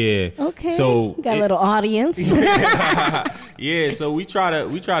this. Yeah. Okay. So got a little audience. Yeah. So we try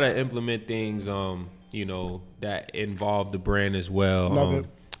to implement things, you know, that involve the brand as well. Love it.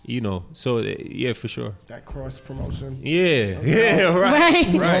 You know, so yeah, for sure. That cross promotion. Yeah,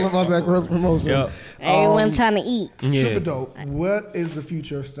 right. All about that cross promotion. Yep. Everyone trying to eat. Super dope. What is the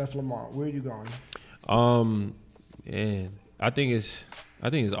future of Steph-Lamonte? Where are you going? And I think it's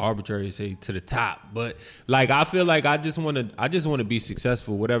arbitrary to say to the top, but like I feel like I just want to be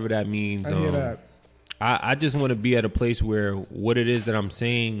successful, whatever that means. I hear that. I just want to be at a place where what it is that I'm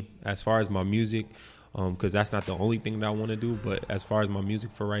saying as far as my music. Because that's not the only thing that I want to do, but as far as my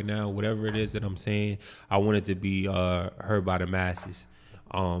music for right now, whatever it is that I'm saying, I want it to be heard by the masses.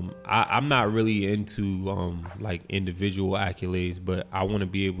 I'm not really into like individual accolades, but I want to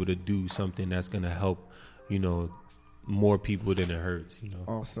be able to do something that's going to help, you know, more people than it hurts. You know.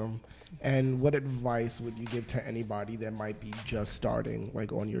 Awesome. And what advice would you give to anybody that might be just starting,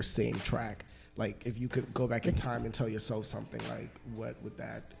 like on your same track? Like if you could go back in time and tell yourself something, like what would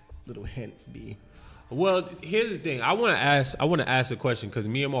that little hint be? Well, here's the thing. I want to ask a question because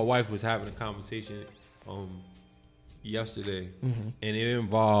me and my wife was having a conversation yesterday, and it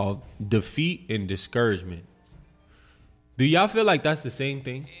involved defeat and discouragement. Do y'all feel like that's the same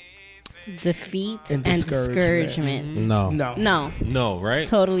thing? Defeat and discouragement. No, right?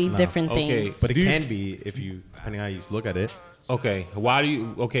 Totally different things. Okay, but it can be if you, depending on how you look at it. Okay, why do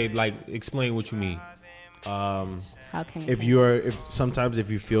you? Okay, like explain what you mean. How can you? If sometimes if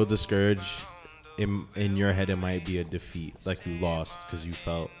you feel discouraged. In your head, it might be a defeat, like you lost because you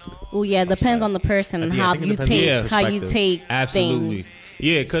felt. Well, yeah, it depends on the person and how you take Absolutely. things.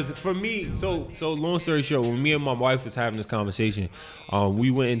 Yeah, because for me, so long story short, when me and my wife was having this conversation,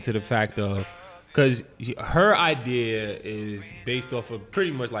 we went into the fact of, because her idea is based off of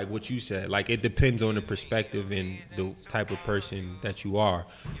pretty much like what you said. Like, it depends on the perspective and the type of person that you are.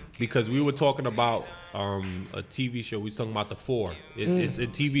 Because we were talking about a TV show. We was talking about The Four. It's a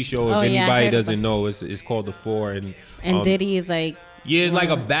TV show. If anybody doesn't know, it's called The Four. And Diddy is like... Yeah, it's like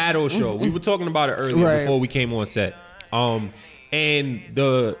a battle show. We were talking about it earlier before we came on set. And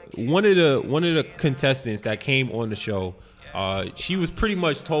one of the contestants that came on the show, she was pretty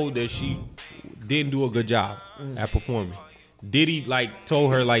much told that she didn't do a good job at performing. Diddy like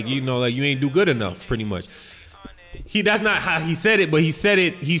told her like, you know, like you ain't do good enough, pretty much. That's not how he said it, but he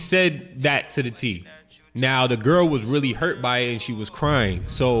said that to the T. Now the girl was really hurt by it and she was crying.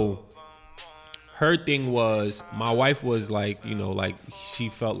 So her thing was, my wife was like, you know, like she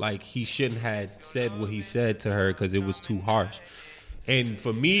felt like he shouldn't have said what he said to her because it was too harsh. And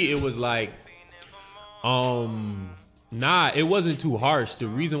for me, it was like, nah, it wasn't too harsh. The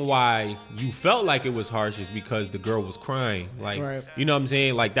reason why you felt like it was harsh is because the girl was crying. Like, you know what I'm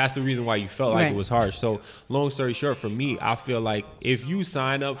saying? Like, that's the reason why you felt like it was harsh. So, long story short, for me, I feel like if you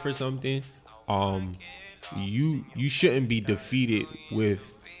sign up for something, you shouldn't be defeated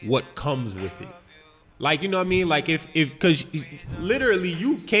with what comes with it. Like, you know what I mean? Like, because literally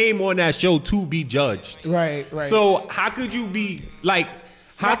you came on that show to be judged. Right. So, how could you be, like,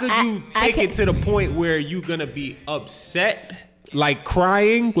 how could you take it to the point where you're going to be upset, like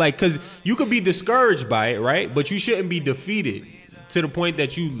crying? Like, because you could be discouraged by it, right? But you shouldn't be defeated to the point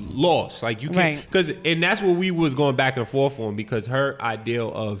that you lost. Like, you can't, and that's what we was going back and forth on, because her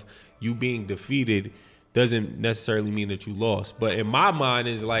ideal of you being defeated doesn't necessarily mean that you lost. But in my mind,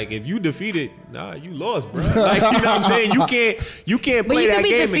 is like, if you defeated, nah, you lost, bro. Like, you know what I'm saying? You can't play that game again. But you can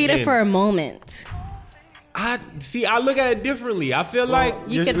be defeated for a moment. I look at it differently. I feel like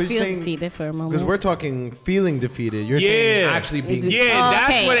you can feel defeated for a moment. Because we're talking feeling defeated. You're saying actually being defeated.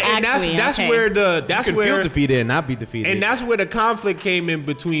 That's where you can feel defeated and not be defeated. And that's where the conflict came in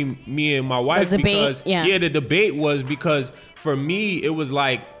between me and my wife. The debate, because the debate was because for me it was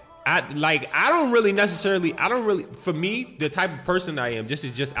like for me, the type of person I am, this is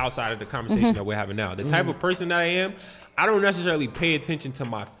just outside of the conversation that we're having now. The type of person that I am, I don't necessarily pay attention to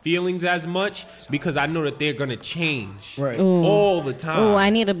my feelings as much because I know that they're gonna change all the time. Oh, I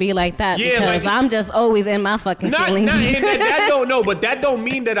need to be like that because I'm just always in my fucking feelings. But that don't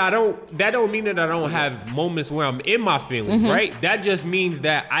mean that I don't have moments where I'm in my feelings, right? That just means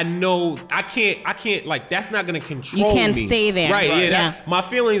that I know I can't like, that's not gonna control me. You can't stay there, right? My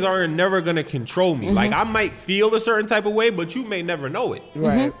feelings are never gonna control me. Like, I might feel a certain type of way, but you may never know it.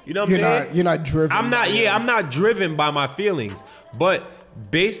 Right? You know what I'm saying? You're not driven. I'm not driven by my feelings, but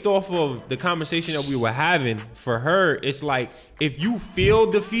based off of the conversation that we were having, for her, it's like, if you feel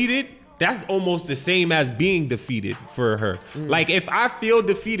defeated, that's almost the same as being defeated for her. Like, if I feel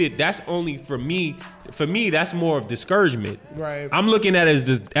defeated, that's only for me, that's more of discouragement. Right. I'm looking at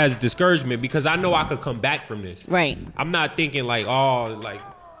it as discouragement because I know I could come back from this. Right. I'm not thinking like, oh, like,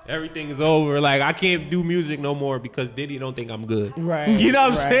 everything is over. Like, I can't do music no more because Diddy don't think I'm good. Right. You know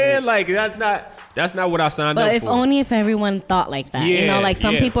what I'm saying? Like, that's not what I signed up for. But if only if everyone thought like that. You know, like,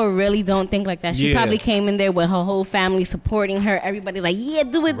 some people really don't think like that. She probably came in there with her whole family supporting her. Everybody's like, yeah,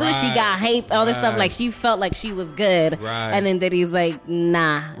 do it. She got hype, all this stuff. Like, she felt like she was good. Right. And then Diddy's like,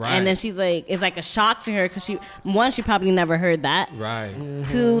 nah. Right. And then she's like, it's like a shock to her because she probably never heard that. Right.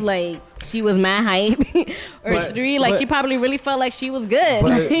 Two, like, she was mad hype. Three, like, she probably really felt like she was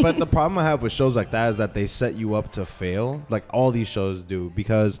good. But the problem I have with shows like that is that they set you up to fail. Like, all these shows do,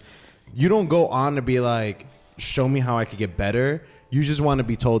 because you don't go on to be like, show me how I could get better. You just want to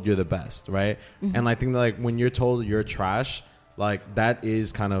be told you're the best, right? And I think that, like, when you're told you're trash, like, that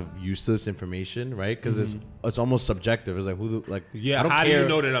is kind of useless information, right? Because it's almost subjective. It's like, I don't how care. do you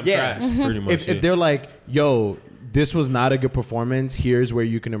know that I'm trash? Pretty much. If they're like, yo, this was not a good performance, here's where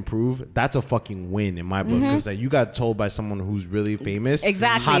you can improve, that's a fucking win in my book. Because you got told by someone who's really famous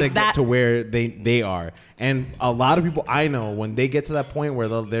how to get to where they are. And a lot of people I know, when they get to that point where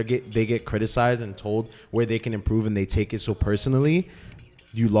they get criticized and told where they can improve, and they take it so personally,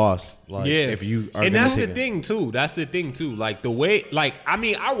 you lost. Like, if you are, and that's the thing too. Like, the way, like, I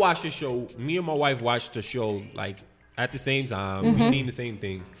mean, I watched the show. Me and my wife watched the show, like, at the same time. We've seen the same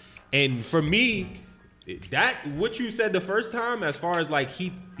things. And for me, that what you said the first time, as far as like,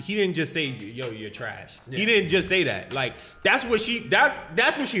 he didn't just say, yo, you're trash. He didn't just say that. Like, that's what she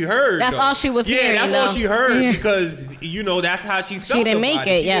heard. That's all she was hearing. Yeah, that's all she heard because, you know, that's how she felt. She didn't make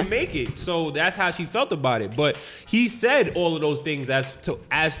it. She didn't make it. So that's how she felt about it. But he said all of those things as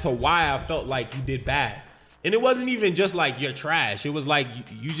to why I felt like you did bad. And it wasn't even just like you're trash. It was like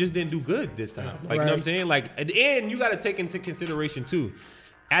you just didn't do good this time. Like, you know what I'm saying? Like, and you got to take into consideration too,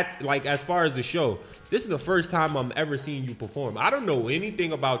 as far as the show, this is the first time I'm ever seeing you perform. I don't know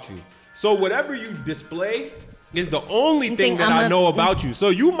anything about you. So whatever you display is the only thing that I know about you. So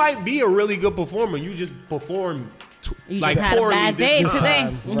you might be a really good performer. You just perform like just had a bad day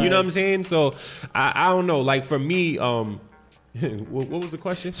today. You know what I'm saying? So I don't know. Like for me, what was the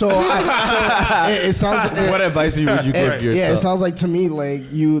question? So it sounds. What advice would you give yourself? Yeah, it sounds like to me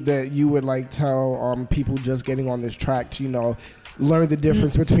like you would like tell people just getting on this track to learn the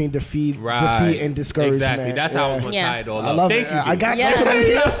difference between defeat and discouragement. Exactly. That's how I was gonna tie it all up. I love Thank it. you. I got that's what I'm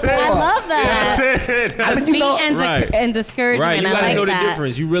here for. I love that. Defeat and discouragement. Right. You gotta I like know that. the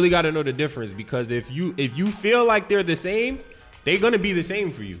difference. You really gotta know the difference because if you feel like they're the same, they're gonna be the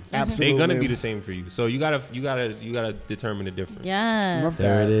same for you. Absolutely. They're gonna be the same for you. So you gotta determine the difference. Yeah.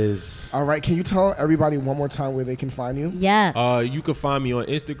 There it is. All right. Can you tell everybody one more time where they can find you? Yeah. You can find me on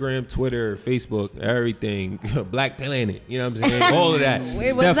Instagram, Twitter, Facebook, everything. Black Planet. You know what I'm saying? All of that.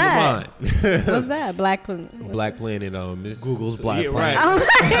 Wait, what's that? Steph-Lamonte. What's that? Black Planet. Black Planet. Google's Black Planet. Right.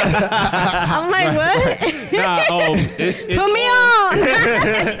 I'm like, what? Nah. It's Put me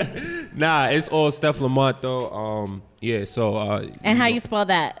on. Nah, it's all Steph-Lamonte though. Yeah, so And how you spell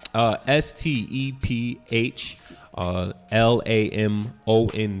that? STEPH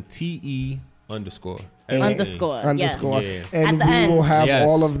LAMONTE underscore. Underscore. Underscore. Yes. And At the we will end. have Yes.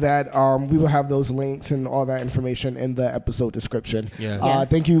 all of that. We will have those links and all that information in the episode description. Yeah. Yes.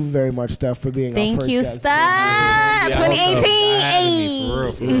 Thank you very much, Steph, for being our Thank first you, guest. Steph. 2018. For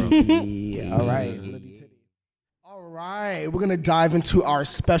real. Yeah, all right. All right, we're gonna dive into our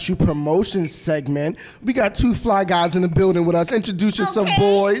special promotion segment. We got two fly guys in the building with us. Introduce yourself,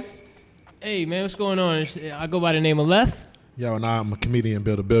 boys. Hey man, what's going on? I go by the name of Leff. Yo, and I'm a comedian,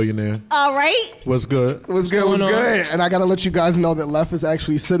 build a billionaire. All right. What's good? What's good? What's good? And I gotta let you guys know that Leff is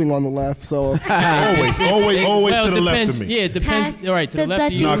actually sitting on the left. So always Well, to the left depends. of me. Yeah, it depends. Pass All right, to the the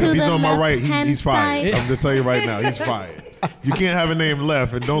left of you. No, to if he's the on my right, left-hand he's fired. side. I'm gonna tell you right now, he's fired. You can't have a name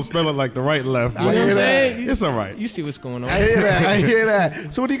Left and don't spell it like the right Left. I hear that. It's all right. You see what's going on. I hear that. I hear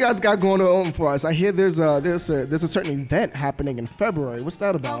that. So what do you guys got going on for us? I hear there's a certain event happening in February. What's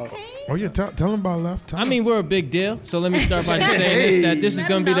that about? Oh yeah, tell him about Left. I mean, we're a big deal. So let me start by just saying this is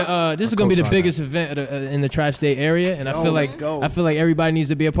gonna be the biggest event in the tri-state area, and I feel let's go. like everybody needs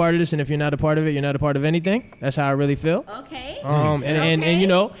to be a part of this. And if you're not a part of it, you're not a part of anything. That's how I really feel. Okay.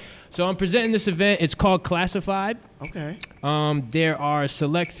 And so I'm presenting this event. It's called Classified. Okay. There are a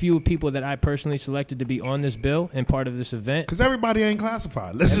select few people that I personally selected to be on this bill and part of this event. Because everybody ain't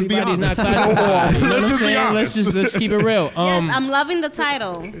classified. Let's just be Everybody's honest. not classified. You know what I'm Let's just be saying? honest. Let's keep it real. Yes, I'm loving the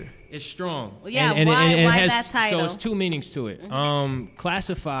title. It's strong. Yeah, and why it has, that title? So it's two meanings to it.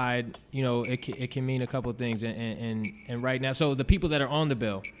 Classified, it can mean a couple things, and right now, so the people that are on the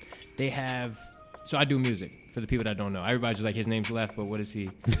bill, they have. So I do music for the people that don't know. Everybody's just like, his name's Leff, but what is he?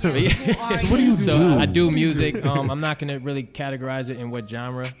 So what do you do? So I do music. I'm not gonna really categorize it in what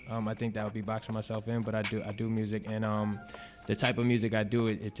genre. I think that would be boxing myself in, but I do music, and the type of music I do,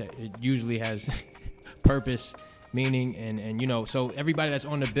 it usually has purpose, meaning, and so everybody that's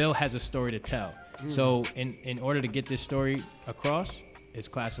on the bill has a story to tell. So in order to get this story across, it's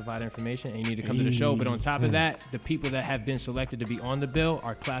classified information, and you need to come to the show. But on top of that, the people that have been selected to be on the bill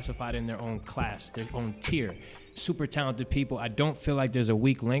are classified in their own class, their own tier. Super talented people. I don't feel like there's a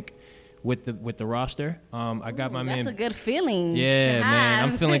weak link with the roster. I got my man. That's a good feeling. Yeah, to man, have.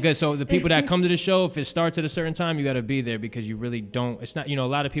 I'm feeling good. So the people that come to the show, if it starts at a certain time, you got to be there because you really don't. It's not, a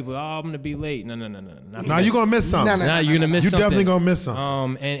lot of people. Oh, I'm gonna be late. No. Nah, you're gonna miss something. No. You're gonna miss You something. definitely gonna miss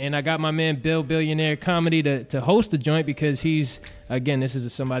something. And I got my man Billionaire Comedy to host the joint because he's, again, this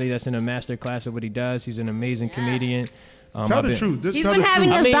is somebody that's in a master class of what he does. He's an amazing comedian. Tell the truth. Just He's tell been the having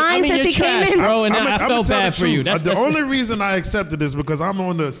truth. us dying since you're he came trash, in. bro, and I I'ma felt tell bad the for you. truth. That's the only reason I accepted this because I'm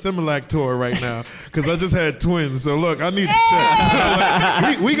on the Similac tour right now because I just had twins. So look, I need to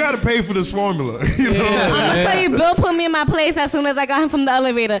check. we got to pay for this formula. You know what I'm saying? I'm gonna tell you, Bill put me in my place as soon as I got him from the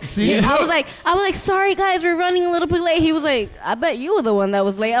elevator. See? I was like, sorry guys, we're running a little bit late. He was like, I bet you were the one that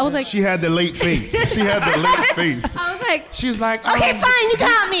was late. I was like, She had the late face. I was like, She was like, okay, fine, you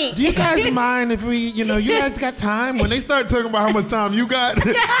got me. Do you guys mind if we, you guys got time? When they start talking about how much time you got,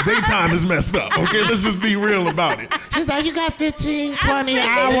 they time is messed up. Okay, let's just be real about it. She's like, you got 15, 20 an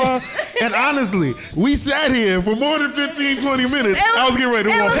hour. And honestly, we sat here for more than 15, 20 minutes. I was getting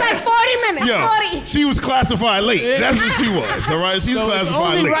ready to walk. It was like 40 minutes. Yo, 40. she was classified late. That's what she was. All right, she's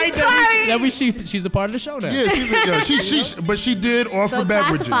classified only late. right she's a part of the show now. Yeah, but she did offer So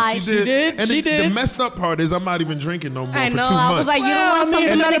beverages. classified. She did. And She did. The messed up part is I'm not even drinking no more I for know. 2 months. I was like, you don't want something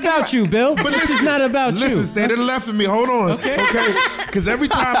it's not about you, Bill. But this is not about you. Listen, stay to the left of me. Hold on. Okay. Because every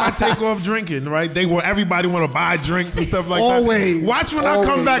time I take off drinking, right, everybody want to buy drinks and stuff like Always. that. Watch when I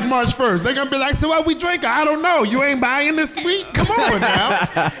come back March 1st. They're going to be like, so what we drinking? I don't know. You ain't buying this week? Come on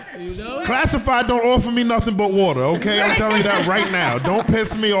now. Classified don't offer me nothing but water, okay? I'm telling you that right now. Don't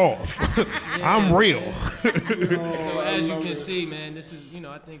piss me off. I'm real. So as you can see, man, this is,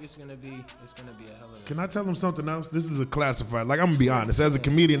 I think it's gonna be a hell of a. Can I tell them something else? This is a classified. Like, I'm gonna be honest. As a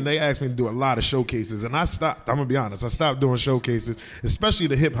comedian, they asked me to do a lot of showcases, and I stopped. I'm gonna be honest. I stopped doing showcases, especially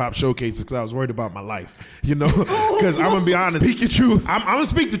the hip hop showcases, because I was worried about my life. Because I'm gonna be honest. Speak your truth. I'm gonna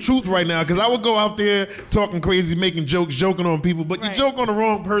speak the truth right now, because I would go out there talking crazy, making jokes, joking on people, but you joke on the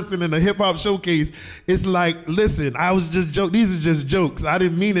wrong person in a hip hop showcase. It's like, listen, I was just joking. These are just jokes. I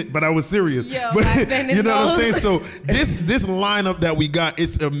didn't mean it, but I was serious. But you know what I'm saying? So this lineup that we got,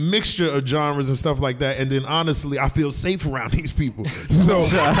 it's a mixture of genres and stuff like that. And then honestly, I feel safe around these people. So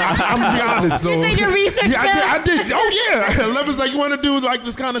I'm gonna be honest. So You did your research, I did. Oh yeah. Leff was like, you want to do like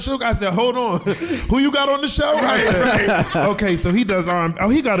this kind of show? I said, hold on. Who you got on the show? I said, okay, so he does R&B. Oh,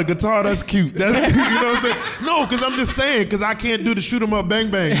 he got a guitar. That's cute. That's cute. You know what I'm saying? No, because I'm just saying, because I can't do the shoot 'em up bang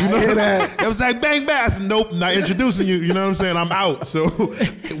bang. You know what I'm saying? It was like bang bang. I said, nope, not introducing you. You know what I'm saying? I'm out. So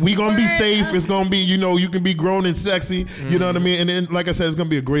we gonna be safe. It's gonna be, you can be grown and sexy. You know what I mean? And then, like I said, it's gonna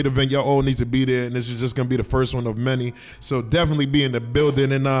be a great event. Y'all all need to be there, and this is just gonna be the first one of many. So definitely be in the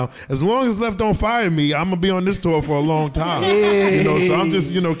building. And as long as Leff don't fire me, I'm gonna be on this tour for a long time. So I'm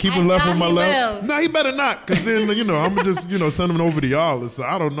just keeping Leff on my left. No, he better not, because then I'm gonna just send him over to y'all. So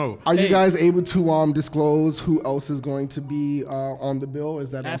I don't know. Are you guys able to disclose who else is going to be on the bill?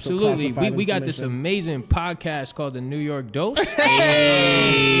 Is that absolutely? Also we got this amazing podcast called the New York Dose.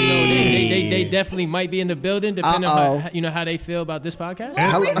 They definitely might be in the building, depending on how they feel about this podcast.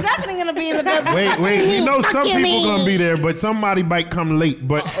 We're definitely gonna be in the building. Wait. We know some people gonna be there, but somebody might come late.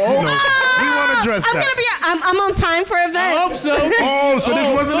 But we want to address that. I'm on time for events. I hope so. So this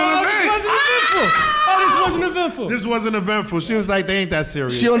wasn't an event. This wasn't eventful. This wasn't eventful. She was like, they ain't that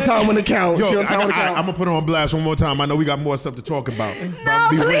serious. She on time when it counts. Yo, She on time when it counts. I'm gonna put her on blast one more time. I know we got more stuff to talk about. No,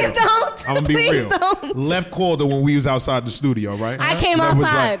 please don't. I'm gonna be Please real. don't. Leff called her when we was outside the studio, right? I came Leff was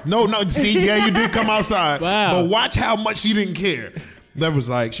outside. like, no. See, yeah, you did come outside. Wow. But watch how much she didn't care. Leff was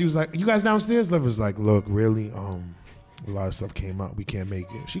like, she was like, you guys downstairs? Leff was like, look, really, a lot of stuff came out. We can't make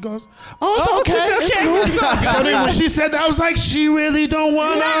it. She goes, oh, it's okay. So then when she said that, I was like, she really don't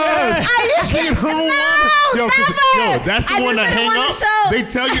want us. She don't want us. Yo, that's the one that hang up. They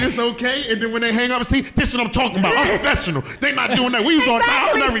tell you it's okay, and then when they hang up, see, this is what I'm talking about. I'm professional. They not doing that. We was on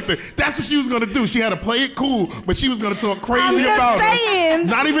time and everything. That's what she was gonna do. She had to play it cool, but she was gonna talk crazy about us.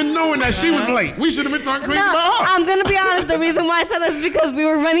 Not even knowing that she was late. We should have been talking crazy about her. I'm gonna be honest. The reason why I said that is because we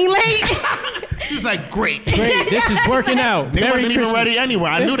were running late. She was like, great. This is working out. They wasn't even ready anyway.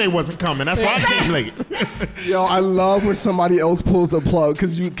 I knew they wasn't coming. That's why I came late. Yo, I love when somebody else pulls the plug,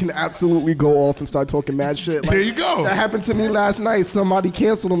 because you can absolutely go off and start talking mad shit. Like, there you go. That happened to me last night. Somebody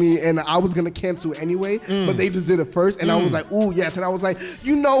canceled me, and I was going to cancel anyway, but they just did it first, and I was like, ooh, yes. And I was like,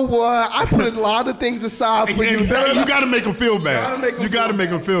 you know what? I put a lot of things aside for you. You got to make them feel bad. You got to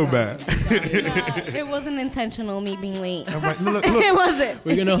make them feel bad. It wasn't intentional, me being late. Right, look. It wasn't.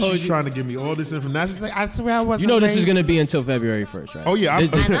 We're gonna hold She's you. Trying to give me all this information. She's like, I swear I wasn't This is late. gonna be until February 1st, right? Oh yeah, I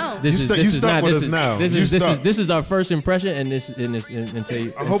know. This You stuck with us now. This is our first impression, and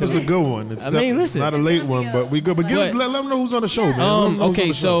I hope it's a good one. It's listen, not a late one, but we good. But let them know who's on the show, man.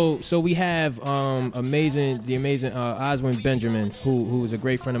 Okay, so we have the amazing Oswin Benjamin, who is a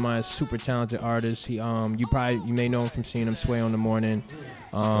great friend of mine, super talented artist. He you may know him from seeing him sway on the morning.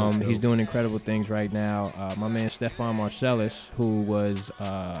 He's doing incredible things right now. My man Steph-Lamonte, who was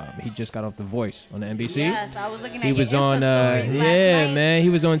he just got off The Voice on the NBC. Yes, I was looking at He was your on Insta stories last night. man. He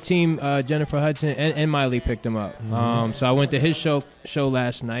was on Team Jennifer Hudson, and Miley picked him up. So I went to his show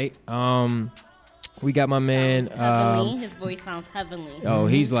last night. We got my man. Heavenly. His voice sounds heavenly. Oh,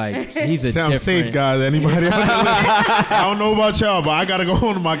 he's a Sounds safe, different- guys. Anybody? I don't know about y'all, but I gotta go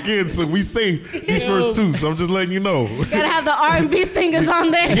home to my kids, so we safe these first two. So I'm just letting you know. Gotta have the R&B singers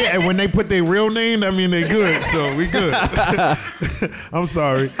on there. Yeah, and when they put their real name, that mean they good. So we good. I'm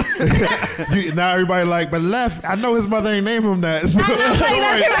sorry. Now everybody like, but Leff, I know his mother ain't named him that. So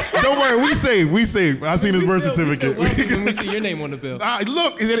don't worry. We safe. I seen his birth certificate. When we see your name on the bill.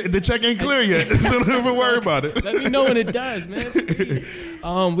 Look, the check ain't clear yet. So Don't even worry about it. Let me know when it does,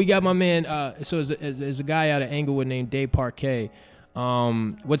 man. We got my man. So there's a guy out of Englewood named Dave Parquet.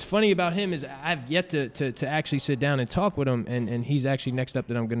 What's funny about him is I've yet to actually sit down and talk with him, and he's actually next up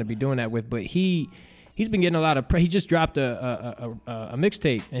that I'm going to be doing that with. But he's been getting a lot of he just dropped a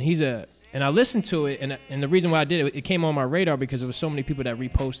mixtape, and I listened to it, and the reason why I did it came on my radar because there was so many people that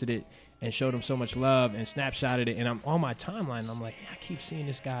reposted it and showed him so much love and snapshotted it, and I'm on my timeline, and I'm like, I keep seeing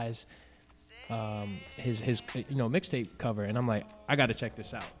this guy's his mixtape cover, and I'm like, I got to check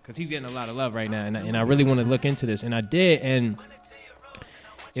this out because he's getting a lot of love right now, and I really want to look into this, and I did, and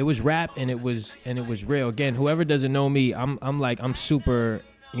it was rap, and it was real. Again, whoever doesn't know me, I'm super,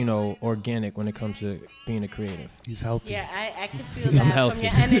 organic when it comes to being a creative. He's healthy. Yeah, I can feel that from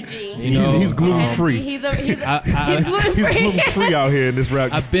your energy. He's gluten free. He's gluten free out here in this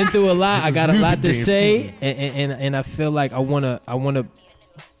rap. I've been through a lot. I got a lot to say, and I feel like I wanna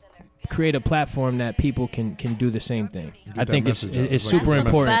create a platform that people can do the same thing. I think it's super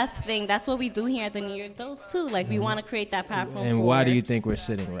important. That's the best thing. That's what we do here at the New York Dose too. Like we want to create that platform. And why do you think we're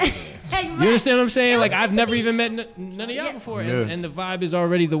sitting right here? Exactly. You understand what I'm saying? Like I've never even met none of y'all before, and the vibe is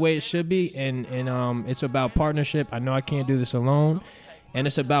already the way it should be. And it's about partnership. I know I can't do this alone. And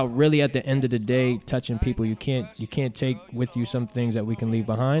it's about really at the end of the day touching people. You can't take with you some things that we can leave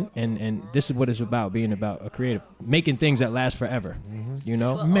behind. And this is what it's about, being about a creative, making things that last forever.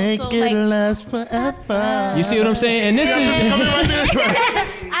 Well, make it last forever. You see what I'm saying? And this is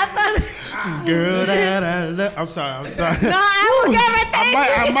Girl that I love. I'm sorry. No, I will get right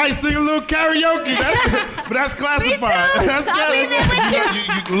there. I might sing a little karaoke, but that's classified. That's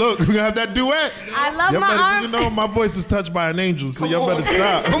classified. You look, we're gonna have that duet. I love my arm. My voice was touched by an angel, so y'all better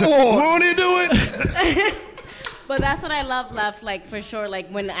stop. Come on, won't he do it? But that's what I love, Leff, like for sure. Like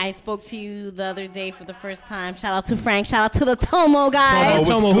when I spoke to you the other day for the first time, shout out to Frank, shout out to the Tomo guys.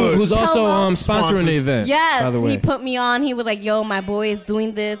 Tomo who's also sponsoring the event. Yes, by the way. He put me on. He was like, yo, my boy is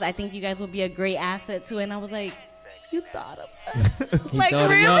doing this. I think you guys will be a great asset too. And I was like, you thought of us? He like thought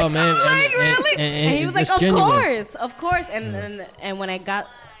really? Of y'all, man. Like really? And he was like, genuine. of course. And when I got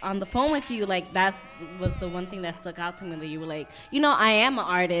on the phone with you, like that was the one thing that stuck out to me, that you were like, I am an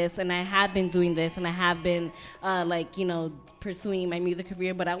artist and I have been doing this and I have been pursuing my music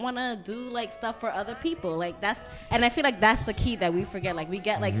career, but I want to do like stuff for other people. Like and I feel like that's the key that we forget. Like we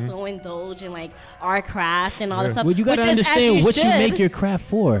get like so indulged in like our craft and all this stuff. Well, you got to understand what you make your craft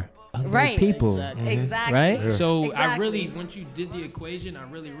for. Other people. Exactly. Right? Yeah. So exactly. I really, once you did the equation, I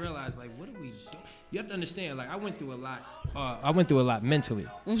really realized like, what do we do? You have to understand, like I went through a lot. I went through a lot mentally.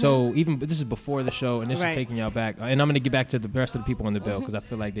 So this is before the show, and this is taking y'all back. And I'm gonna get back to the rest of the people on the bill because I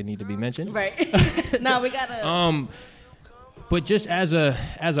feel like they need to be mentioned. Right. No, we gotta. But just as an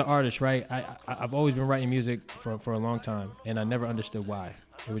artist, right? I've always been writing music for a long time, and I never understood why.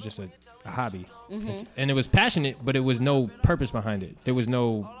 It was just a hobby, and it was passionate, but it was no purpose behind it. There was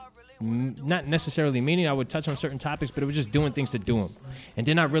no. Not necessarily meaning. I would touch on certain topics, but it was just doing things to do them. And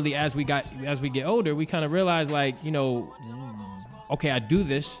then I really, as we get older, we kind of realized like, okay, I do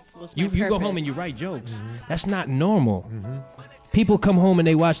this. You go home and you write jokes. That's not normal. People come home and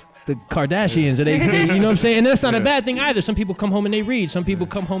they watch the Kardashians, or they you know what I'm saying? And that's not a bad thing either. Some people come home and they read. Some people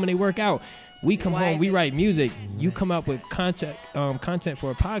come home and they work out. We come home, we write music. You come up with content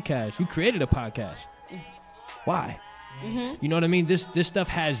for a podcast. You created a podcast. Why? You know what I mean? This stuff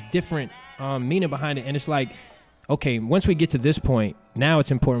has different meaning behind it, and it's like, okay, once we get to this point, now it's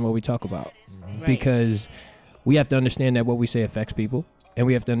important what we talk about, because we have to understand that what we say affects people, and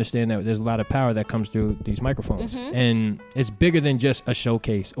we have to understand that there's a lot of power that comes through these microphones, and it's bigger than just a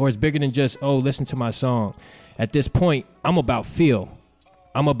showcase, or it's bigger than just, listen to my song. At this point, I'm about feel,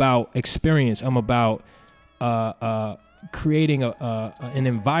 I'm about experience, I'm about creating an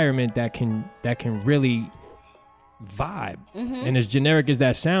environment that can really vibe. And as generic as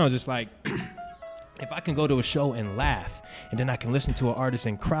that sounds, it's like if I can go to a show and laugh, and then I can listen to an artist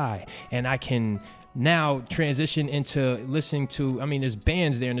and cry, and I can now transition into listening to, there's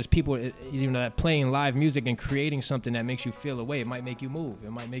bands there and there's people that playing live music and creating something that makes you feel a way. It might make you move, it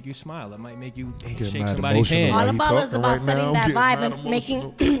might make you smile, it might make you shake somebody's hand. All about is about setting that vibe and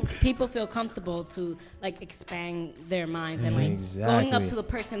making people feel comfortable to like expand their minds and like going up to the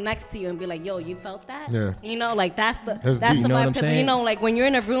person next to you and be like, yo, you felt that? Like that's the vibe. Because like when you're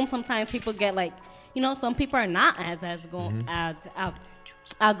in a room, sometimes people get like, some people are not as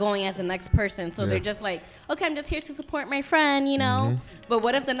outgoing as the next person. So they're just like, okay, I'm just here to support my friend, you know? But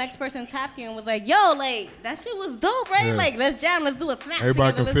what if the next person tapped you and was like, yo, like, that shit was dope, right? Yeah. Like, let's jam, let's do a snap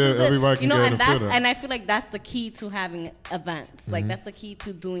Everybody together, can feel, let's do this. everybody can you know, get and in and feel that's that. and I feel like that's the key to having events. Like, that's the key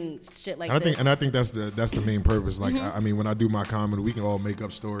to doing shit like this. I think that's the main purpose. Like, I mean, when I do my comedy, we can all make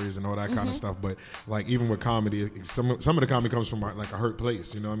up stories and all that kind of stuff. But like, even with comedy, some of the comedy comes from like a hurt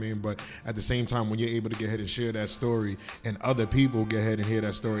place. You know what I mean? But at the same time, when you're able to get ahead and share that story, and other people get ahead and hear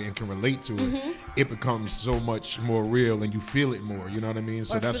that story and can relate to it, it becomes so much more real, and you feel it more. You know what I mean?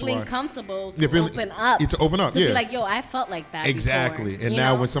 So or that's feeling why comfortable to open up. To open up, to be like, yo, I felt like that. Exactly. Before, and you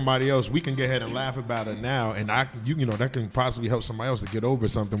now know? when somebody else, we can get ahead and laugh about it now, and you know, that can possibly help somebody else to get over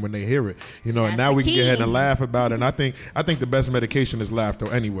something when they hear it. You know, and now we can get ahead and laugh about it. And I think the best medication is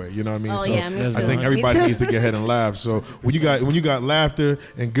laughter anyway. You know what I mean? Oh, So yeah, me too. I think everybody needs to get ahead and laugh. So when you got laughter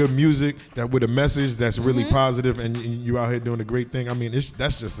and good music that with a message that's really positive, and you out here doing a great thing, I mean,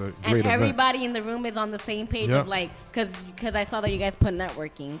 that's just a great event. And everybody in the room is on the same page of like, because I saw that you guys put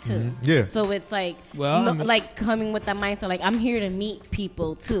networking too. Yeah. So it's like, Well, I mean- like coming with that mindset, like I'm here to meet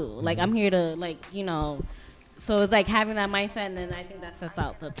people too. Like I'm here to so it's like having that mindset, and then I think that sets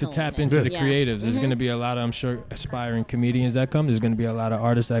out the To tone. tap into the Yeah. creatives. There's going to be a lot of, I'm sure, aspiring comedians that come. There's going to be a lot of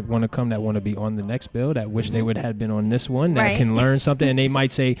artists that want to come, that want to be on the next bill, that wish they would have been on this one, that Right. can learn something. And they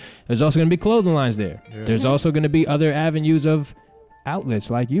might say, there's also going to be clothing lines there. There's also going to be other avenues of outlets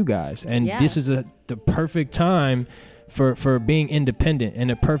like you guys. And this is the perfect time for being independent,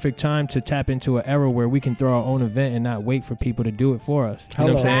 and a perfect time to tap into an era where we can throw our own event and not wait for people to do it for us. You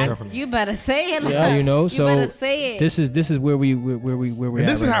know what I'm saying? Definitely. You better say it. Yeah, you know, so better say it. this is where we And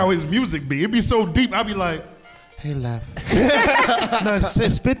this is how his music be. It be so deep. I be like, hey, Leff. No,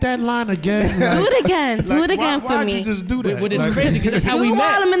 spit that line again. do it again. Do it again for why'd me. you just do that? What is crazy because that's how Do we it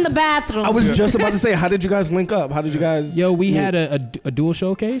while met. I'm in the bathroom. I was just about to say, how did you guys link up? How did you guys? Yo, we had a dual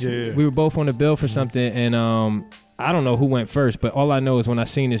showcase. Yeah. We were both on the bill for something, and I don't know who went first, but all I know is when I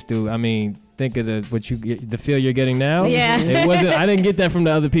seen this dude, I mean, think of the feel you're getting now. Yeah. It wasn't. I didn't get that from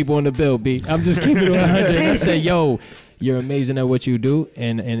the other people on the bill. B. I'm just keeping it 100. I said, yo, you're amazing at what you do,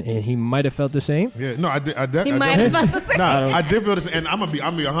 and he might have felt the same. Yeah, no, I did. He might have felt the same. Nah, I did feel the same, and I'm gonna be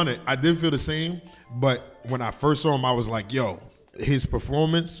 100. I did feel the same, but when I first saw him, I was like, yo, his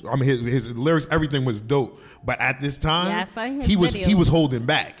performance, I mean, his lyrics, everything was dope. But at this time, Yeah, I saw his he video. was holding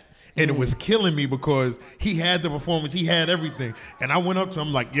back. And it was killing me because he had the performance, he had everything. And I went up to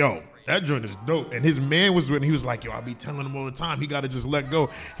him like, yo, that joint is dope. And his man was with him. He was like, yo, I be telling him all the time, he got to just let go.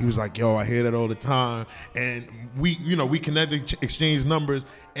 He was like, yo, I hear that all the time. And we connected, exchanged numbers.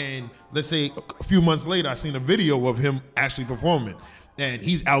 And let's say a few months later, I seen a video of him actually performing. And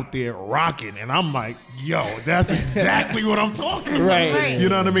he's out there rocking. And I'm like, yo, that's exactly what I'm talking about. Right. You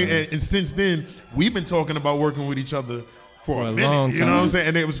know what I mean? And since then, we've been talking about working with each other for a minute, long you know time. what I'm saying?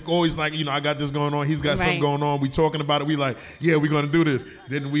 And it was always like, I got this going on, he's got something Right. going on, we talking about it, we like, yeah, we're gonna do this.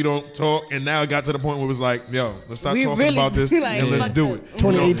 Then we don't talk, and now it got to the point where it was like, yo, let's start We talking really about this like, and let's fuck do this. it.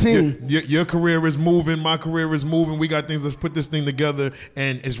 2018. Your career is moving, my career is moving, we got things, let's put this thing together,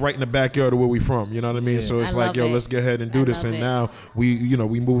 and it's right in the backyard of where we from, you know what I mean? So it's I like, love yo, it. let's get ahead and do I this, love and it. now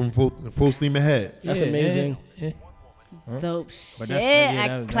we moving full steam ahead. That's amazing. Dope But shit. that's- yeah, that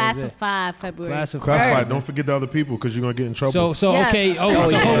At was it. Classified February. Classified, 1st. don't forget the other people, because you're gonna get in trouble. So Yes. okay. Oh, Oh, so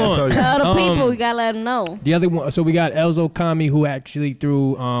yeah, hold I'll on. tell you. Tell the people, Um, we gotta let them know. The other one, so we got Elzo Kami, who actually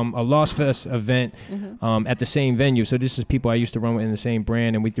threw a Lost Fest event at the same venue. So this is people I used to run with in the same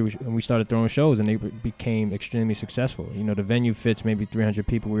brand, and we started throwing shows, and they became extremely successful. You know, the venue fits maybe 300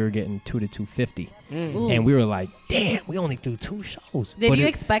 people. We were getting 200 to 250, and we were like, damn, we only threw 2 shows. Did But you it-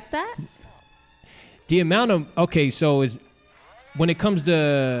 expect that? the amount of so is when it comes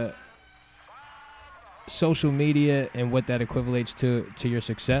to social media and what that equivalates to your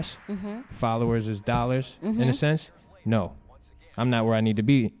success, followers is dollars in a sense. No, I'm not where I need to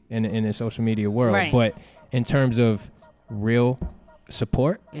be in the social media world. Right. But in terms of real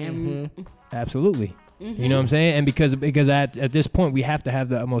support, absolutely. You know what I'm saying? And because at this point we have to have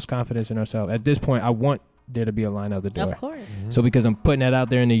the utmost confidence in ourselves. At this point, I want there to be a line out the door. Of course. So because I'm putting that out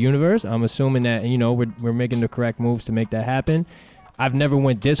there in the universe, I'm assuming that we're making the correct moves to make that happen. I've never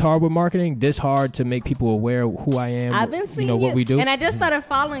went this hard with marketing, this hard to make people aware of who I am. I've been seeing what we do. and I just started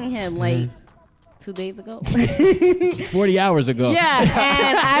following him. Like, 2 days ago. 40 hours ago. Yeah,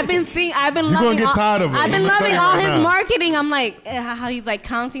 and I've been You're loving. gonna get tired of it. I've been I'm gonna loving tell all you his right now. marketing. I'm like, how he's like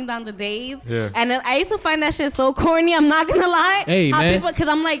counting down the days. Yeah. And I used to find that shit so corny. I'm not gonna lie. Hey, man. Because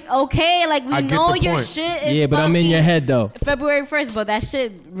I'm like, okay, like we I get know the your point. shit is Yeah, but I'm in your head though. February 1st, but that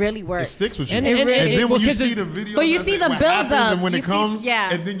shit really It works. sticks with you. And- And, and- then well, when you 'cause see it- the video, but you see the build-up. and when You it see- comes, yeah.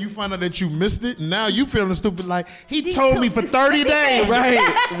 and then you find out that you missed it. Now you feeling stupid. Like he told me for 30 days, Right.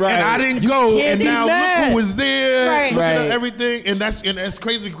 And I didn't go, can't and be now mad. look who was there, Right. look at Right. everything, and that's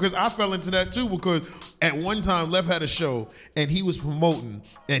crazy because I fell into that too because at one time Leff had a show and he was promoting,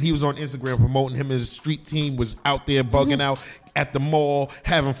 and he was on Instagram promoting him. His street team was out there bugging out at the mall,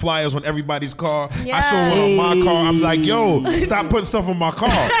 having flyers on everybody's car. I saw one on my car. I'm like, yo, stop putting stuff on my car.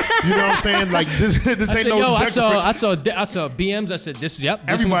 You know what I'm saying? Like this I ain't said, no. yo, I decorative- saw BMs. I said, this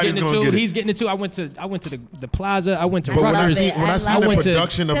Everybody's one's getting it gonna too. get it. He's getting it too. I went to the plaza. I went to But when I Rutgers. see when I see I the went to-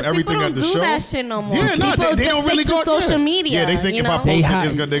 production of 'Cause everything people at the don't do show, that shit no more. yeah, no, People they don't just really stick go to social media. Yeah, they think you if I know? post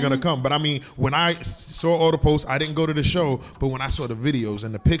They it, they're gonna come. But I mean, when I saw all the posts, I didn't go to the show. But when I saw the videos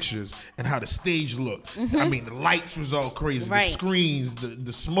and the pictures and how the stage looked, I mean, the lights was all crazy, Right. the screens,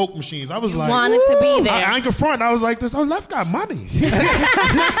 the smoke machines. I was like, wanted to be "Woo." there. I ain't confront. I was like, this. Oh, Leff got money.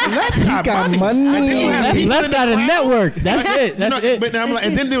 Leff got And money. then you have people Left in the out a crowd. network. That's it. That's No, it. But I'm like,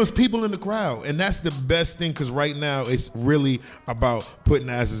 and then there was people in the crowd, and that's the best thing because right now it's really about putting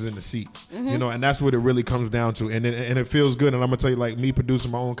asses in the seats, you know, and that's what it really comes down to, and it feels good. And I'm gonna tell you, like me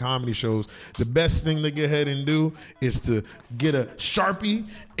producing my own comedy shows, the best thing to go ahead and do is to get a Sharpie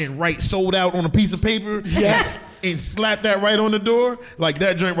and write "sold out" on a piece of paper, Yes. and slap that right on the door. Like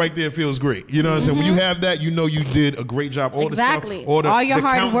that joint right there feels great. You know what I'm saying? When you have that, you know you did a great job. All Exactly. the stuff, All your the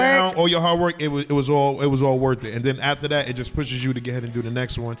hard countdown, work. all your hard work, it was all worth it. And then after that, it just pushes you to go ahead and do the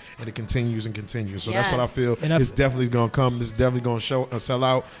next one, and it continues and continues. So that's what I Yes. feel. And It's definitely gonna come. This is definitely gonna sell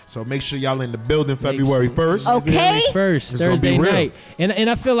out. So make sure y'all in the building February 1st. Okay. First It's gonna be Thursday real. night, and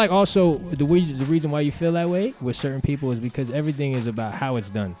I feel like also the reason why you feel that way with certain people is because everything is about how it's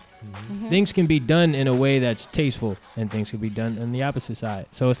done. Things can be done in a way that's tasteful, and things can be done on the opposite side.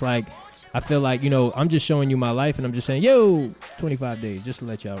 So it's like I feel like, you know, I'm just showing you my life, and I'm just saying, yo, 25 days, just to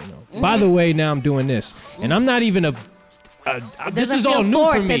let y'all know. By the way, now I'm doing this, and I'm not even this doesn't is all feel new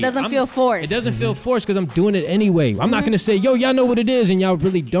forced. for me. It doesn't feel forced. It doesn't feel forced because I'm doing it anyway. I'm not gonna say, yo, y'all know what it is, and y'all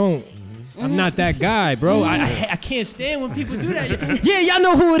really don't. I'm not that guy, bro. I can't stand when people do that. Yeah, y'all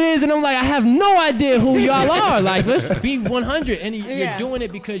know who it is, and I'm like, I have no idea who y'all are. Like, let's be 100, and you're Yeah. doing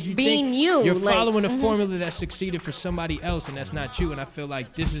it because you Being think you, you're like, following a formula that succeeded for somebody else, and that's not you. And I feel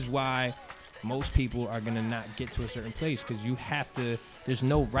like this is why most people are gonna not get to a certain place because you have to. There's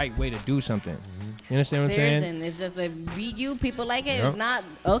no right way to do something. You understand what I'm There saying? isn't. It's just a be you. People like it. Yep. If not,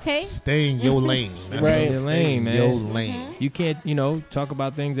 okay. Stay in your lane. That's Right. it. Your Stay lane, in man. Your lane. You can't, you know, talk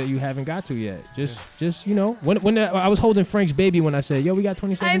about things that you haven't got to yet. Just you know, when I was holding Frank's baby when I said, "Yo, we got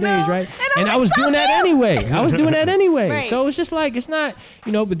 27 I know. days, right?" And I'm I was like, doing "Fuck that you." anyway. I was doing that anyway. Right. So it's just like it's not,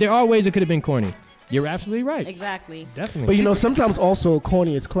 you know, but there are ways it could have been corny. You're absolutely right. Exactly. Definitely. But you know, sometimes also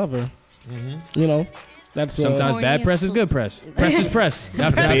corny is clever. You know, that's sometimes Corny bad is press is cool. good press. Press is press.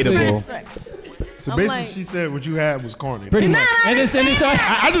 Debatable. That's right. So I'm basically, like- she said what you had was corny. Pretty much. And it's I just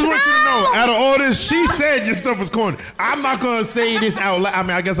want you to know, out of all this, she said your stuff was corny. I'm not gonna say this out loud. I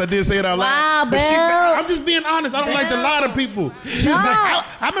mean, I guess I did say it out loud. Wow, but Bill. I'm just being honest. I don't like to lie to people. She was like,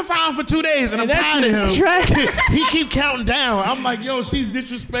 I've been following for 2 days, and I'm that's tired of him. trash. He keep counting down. I'm like, yo, she's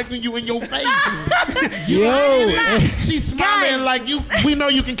disrespecting you in your face. Yo. She's smiling like you. We know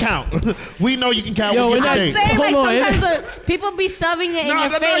you can count. We know you can count. Yo, with your and days. Say like Hold on, sometimes people be shoving it in your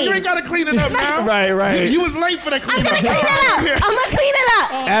No, face. you ain't gotta clean it up now. Right. You was late for the I'm cleanup. gonna clean it up. I'm gonna clean it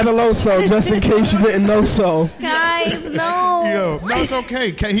up, Adaloso, just in case you didn't know so. guys. No. Yo, no, it's okay.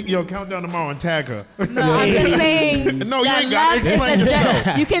 Yo, count down tomorrow and tag her. No, I'm just saying. No, you that ain't got to Leff is explain a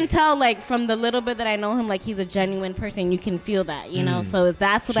yourself. You can tell, like, from the little bit that I know him, like, he's a genuine person. You can feel that, you know? So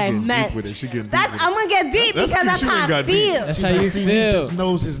that's what I getting deep meant. with it. She getting deep That's, with it. I'm going to get deep because that's she how I got deep. feel. That's She's how like, you see, feel. He just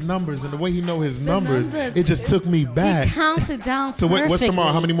knows his numbers, and the way he know his numbers, numbers. it just took me back. He counts it down So what's tomorrow?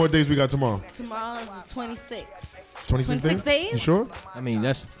 perfectly. How many more days we got tomorrow? Tomorrow is the 26th. 26 26 days? You sure? I mean,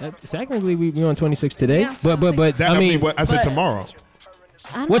 that's technically we on 26 today. Yeah, but That, I mean, what I said but- tomorrow.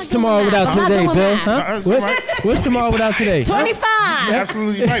 I'm what's not doing tomorrow that. without I'm not today, doing Bill? that. Huh? That's What? right. What's tomorrow without today? 25. You're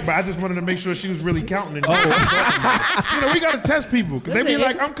absolutely right, but I just wanted to make sure she was really counting. And you know, we got to test people because they be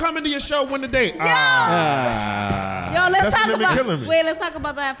like, "I'm coming to your show when the day." Yo, No, let's talk been killing me. about. Wait, let's talk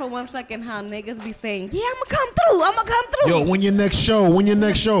about that for 1 second. How niggas be saying, "Yeah, I'ma come through. I'ma come through." Yo, when your next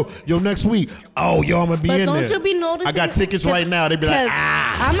show? Yo, next week. Oh, yo, I'm gonna be but in don't there. you be noticing? I got tickets right now. They be like,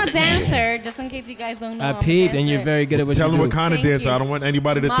 I'm a dancer, just in case you guys don't know. I peeped, and you're very good at what Tell you them do. what kind of Thank dancer. you. I don't want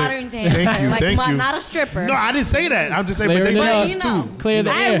anybody to Modern think. dancer. Thank you, like, thank you. Not a stripper. No, I didn't say that. I'm just saying, Clear but they it up. was You too. know, Clear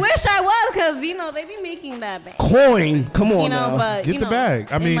the I air. wish I was, because they be making that bag. Coin. Come on You know, now. but Get the bag.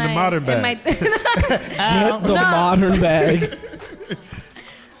 I mean, the modern bag. Get the modern bag.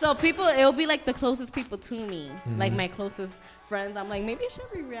 So it'll be like the closest people to me, like my closest friends. I'm like, maybe I should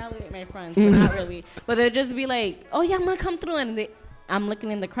reevaluate my friends, but not really. But they'll just be like, oh yeah, I'm gonna come through, and I'm looking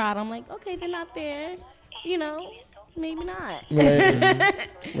in the crowd. I'm like, okay, they're not there, maybe not.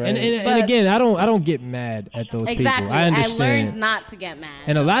 Right. And again, I don't get mad at those Exactly. people. I understand. I learned not to get mad.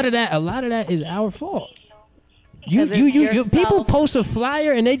 And a lot of that is our fault. You 'Cause it's yourself. people post a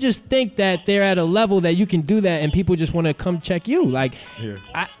flyer and they just think that they're at a level that you can do that, and people just want to come check you. Like,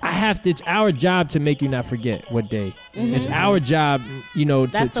 I have to. It's our job to make you not forget what day. It's our job,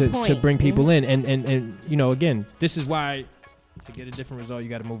 That's the to point. bring people in, and again, this is why. To get a different result, you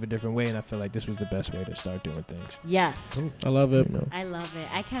got to move a different way, and I feel like this was the best way to start doing things. Yes. I love it. I love it.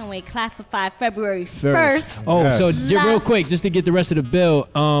 I can't wait. Classified February 1st. Oh, Yes. so real quick, just to get the rest of the bill,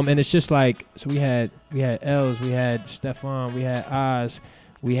 and it's just like, so we had Els, we had Stefan, we had Oz,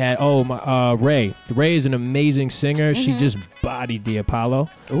 we had Ray. Ray is an amazing singer. She just bodied the Apollo.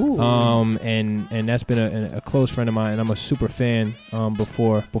 Ooh. And that's been a close friend of mine, and I'm a super fan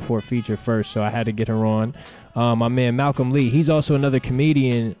before feature first, so I had to get her on. My man Malcolm Lee, he's also another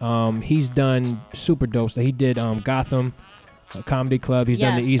comedian. He's done super dope stuff. He did Gotham Comedy Club. He's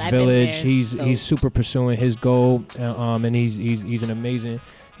done the East I've been Village. there. He's super pursuing his goal, and he's an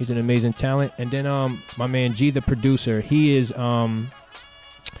amazing talent. And then my man G, the producer, he is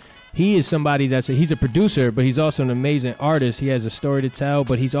somebody he's a producer, but he's also an amazing artist. He has a story to tell,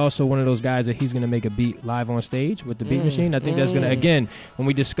 but he's also one of those guys that he's going to make a beat live on stage with the beat machine. I think that's going to, again, when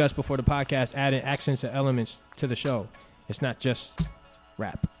we discussed before the podcast, adding accents and elements to the show. It's not just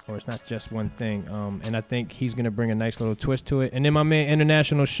rap, or it's not just one thing. And I think he's going to bring a nice little twist to it. And then my man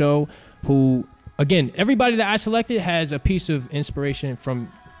International Show, who, again, everybody that I selected has a piece of inspiration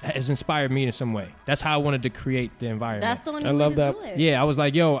has inspired me in some way. That's how I wanted to create the environment. That's the only I way love to that. do it. Yeah, I was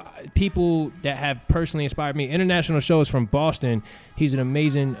like, yo, people that have personally inspired me. International Show is from Boston. He's an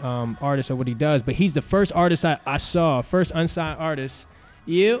amazing artist at what he does, but he's the first artist I saw, first unsigned artist.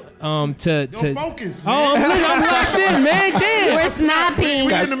 To focus, man. Oh, I'm locked in, man. Damn. We're snapping.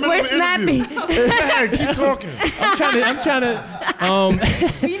 We in the middle We're of an interview. snapping. Hey, keep talking. I'm trying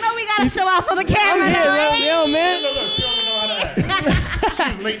to. We gotta show out for the camera. I'm here, now. yo, man.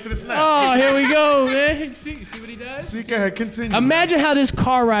 She was late to the snap. Oh, here we go, man. See what he does? See, go ahead, continue. Imagine how this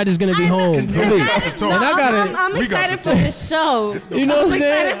car ride is gonna be home for me. got to talk. And I gotta. I'm We got excited to for this show. You know what I'm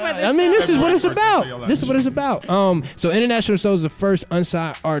saying? excited for this I mean, this is what it's Everybody about. likes This is what it's about. So International Show is the first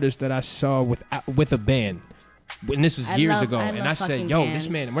unsigned artist that I saw with a band. And this was years ago. And I said, fucking yo, bands.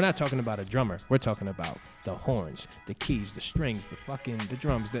 this man, we're not talking about a drummer. We're talking about the horns, the keys, the strings, the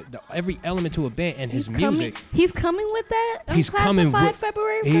drums, the every element to a band, and his music. He's coming with that. He's coming Classified with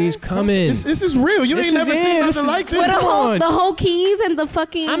February 1st? He's coming. This is real. You This ain't is never it. seen This nothing is- like this. With Come on. the whole keys and the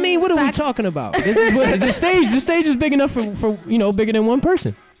fucking. I mean, what are we sax- talking about? This is what the stage is big enough for bigger than one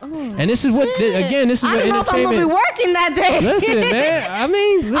person. And this is what again. This is I what don't know if I'm gonna be entertainment. working that day. Listen, man. I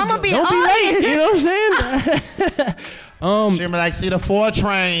mean, I'ma be don't be on late. it. You know what I'm saying? She be like, see the 4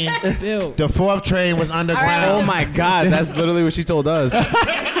 train. Bill. The 4th train was underground. Oh my God, that's literally what she told us.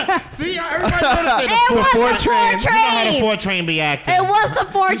 See, everybody knows It was the 4 train. You know how the 4 train be acting. It was the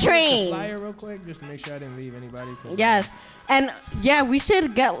 4 train. Flyer real quick, just to make sure I didn't leave anybody. Yes. And yeah, we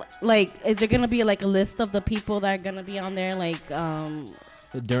should get is there gonna be like a list of the people that are gonna be on there, like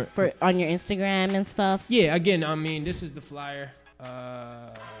for on your Instagram and stuff? Yeah, again, I mean, this is the flyer.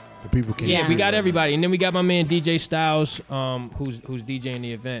 The people can't Yeah, see we got it. everybody, and then we got my man DJ Styles, who's DJing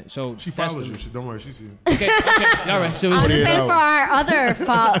the event. So She that's follows the- you. Don't worry, she see you. Okay, all right. So I was we, just Yeah. saying for our other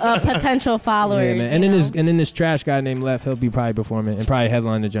potential followers. yeah, man. And then this trash guy named Leff, he'll be probably performing and probably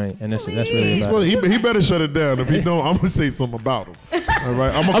headline the joint, and that's really He's about it. supposed, he better shut it down. If he don't, I'm gonna say something about him. All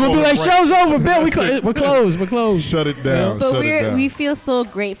right, I'm gonna be like, show's over, Bill. We're closed. Shut it down. But shut it down. we feel so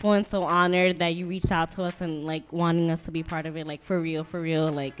grateful and so honored that you reached out to us and like wanting us to be part of it. Like for real,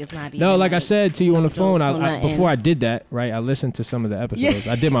 like it's not even. No, like I said to you on the phone, jokes or before I nothing. did that, right? I listened to some of the episodes.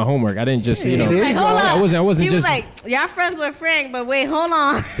 I did my homework. I didn't just, Like, hold I up. wasn't He just. was like, y'all friends with Frank, but wait, hold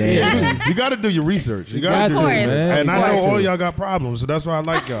on. Damn. You got to do your research. You Got got to to, do man. research. And You I got know to. all y'all got problems, so that's why I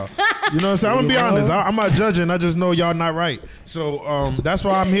like y'all. You know what I'm saying? I'm gonna be honest. I'm not judging. I just know y'all not right. So that's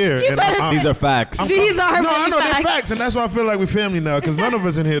why I'm here. These are facts. These are I know they're facts, and that's why I feel like we're family now. Because none of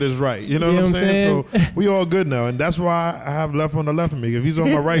us in here is right. You know what I'm saying? So we all good now, and that's why I have Leff on the left of me. If he's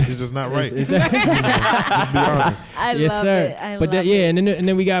on my right, he's just not right. Just be honest. I yes, love sir. it. I but love yeah, it. and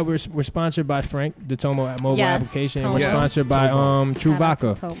then we got we're sponsored by Frank, the Tomo mobile Yes, application, and Tomo. we're sponsored by True Shout out to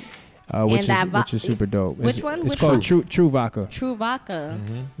Vodka. Tomo. Which is super dope. Which one? It's Which called one? True Vodka. True Vodka,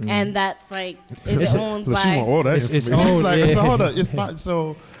 and that's like is owned Look, she want by. all that. It's information. owned, She's like, yeah. so hold up. It's not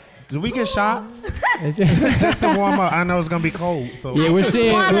so. Do we get shots just to warm up? I know it's gonna be cold. So Yeah, we're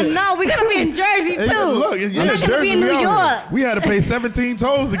seeing. No, we're gonna be in Jersey too. Hey, look, We're not gonna Jersey, be in New we out here. York. We had to pay 17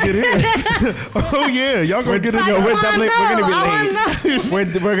 tolls to get here. Oh yeah, y'all gonna get in your We're way. gonna be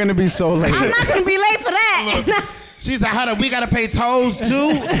late. We're gonna be so late. I'm not gonna be late for that. She said, "How do we gotta pay tolls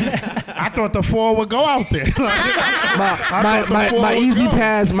too?" I thought the 4 would go out there. My easy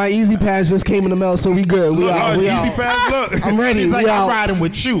pass just came in the mail, so we good. We out. We easy out. pass. Look, I'm ready. She's like, We I'm out. riding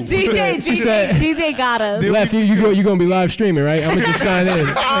with you. DJ got us. Leff, you gonna be live streaming, right? I'm gonna just sign in.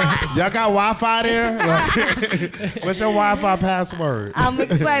 Y'all got Wi-Fi there? What's your Wi-Fi password? I'm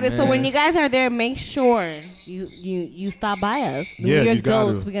excited. So when you guys are there, make sure you stop by us. Yeah, We're you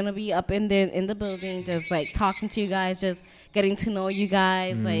gotta. We're gonna be up in the building, just like talking to you guys, just getting to know you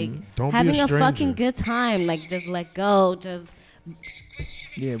guys, like Don't be having a a fucking stranger. good time. Like just let go, just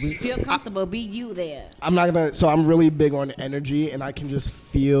Yeah, feel comfortable. Be you there. I'm not gonna. So I'm really big on energy, and I can just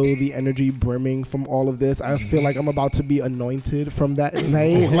feel the energy brimming from all of this. I feel like I'm about to be anointed from that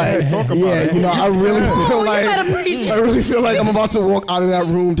night. Like, talk about it. you know, I really feel like better preach it. I really feel like I'm about to walk out of that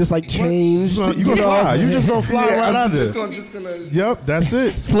room just like changed. You gonna fly. You just gonna fly right I'm out just there. gonna Yep, that's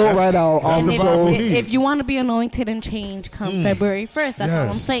it. float right out. that's the vibe So we need. If you want to be anointed and change, come February 1st. That's all I'm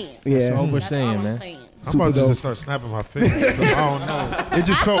Yes. saying. yeah, all we're That's all saying, I'm man. saying. I'm about to dope. just start snapping my fingers. I don't know. It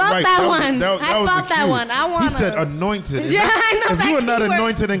just I felt felt right. that was- one. That I was felt the that cue. one. I wanna- He said anointed. Yeah, I know If that you are not keyword.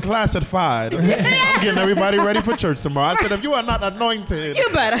 anointed and classified, I'm getting everybody ready for church tomorrow. I said, if you are not anointed You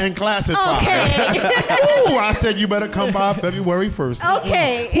better. and classified, Okay. ooh, I said you better come by February 1st.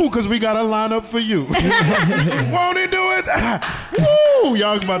 Okay. Ooh, because we got a lineup for you. Won't he do it? Woo!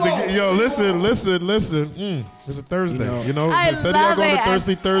 Y'all about to get, listen. It's a Thursday. You know, I instead of y'all love going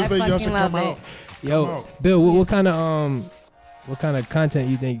to it. Thursday, I y'all should fucking come love out. it. Yo, Bill, what kind of content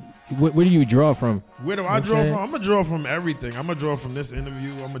you think? Where do you draw from? Where do I What draw I'm from? saying? I'm gonna draw from everything. I'm gonna draw from this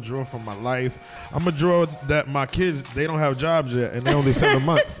interview. I'm gonna draw from my life. I'm gonna draw that my kids, they don't have jobs yet, and they're only 7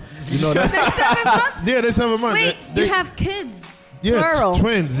 months. You know, that's yeah, they're 7 months. Wait, They- you have kids. yeah, plural.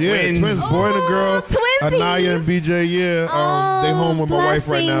 twins. Yeah, twins, boy and a girl. Twinsies. Anaya and BJ. Yeah, they home with my wife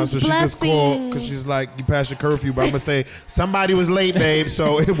right now, so she just called blessings. because she's like, you passed your curfew, but I'm gonna say somebody was late, babe,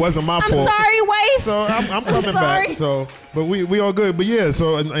 so it wasn't my I'm fault. sorry, wife. So I'm coming back. sorry. So, but we all good. But yeah,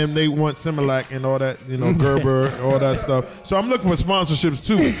 so and they want Similac and all that, you know, Gerber, all that stuff. So I'm looking for sponsorships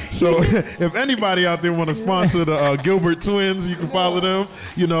too. So if anybody out there want to sponsor the Gilbert twins, you can follow them.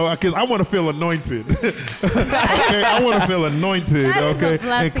 You know, because I want to feel anointed. Okay, I want to feel anointed. That is a Okay,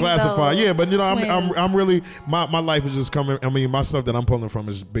 blessing, and classified. though. Yeah, but you know, Twins. I'm really my life is just coming. I mean, my stuff that I'm pulling from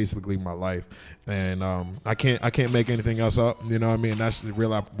is basically my life, and I can't make anything else up. You know what I mean? That's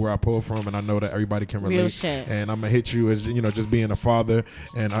real where I pull from, and I know that everybody can relate. Real shit. And I'm gonna hit you as you know, just being a father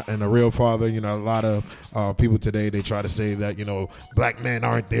and a real father. You know, a lot of people today they try to say that you know black men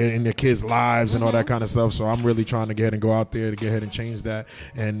aren't there in their kids' lives and all that kind of stuff. So I'm really trying to get ahead and go out there to get ahead and change that,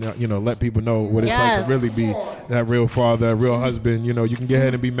 and you know, let people know what it's like to Yes. really be that real father, real husband. You know, you can get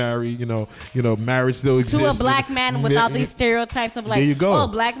ahead and be married. You know, marriage still exists. To a black man without these stereotypes of like, There you go. oh,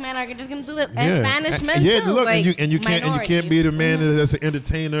 black men are just gonna do it, and Spanish men yeah, too. look, like, and you can't minorities. be the man that's an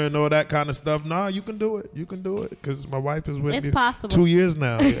entertainer and all that kind of stuff. Nah, you can do it. You can do it because my wife is with It's me possible. 2 years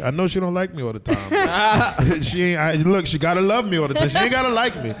now. I know she don't like me all the time. But she ain't. Look, she gotta love me all the time. She ain't gotta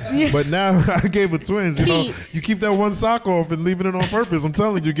like me. But now I gave her twins. You know, you keep that one sock off and leaving it on purpose. I'm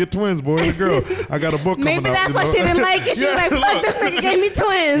telling you, get twins, boy and a girl. I got a book coming Maybe out. that's you why know? she didn't like it. She was like, fuck, this nigga gave me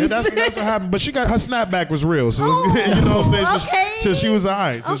twins. Yeah, that's what happened. But she got her snapback was real, so it was, you know what I'm saying. Okay. So she was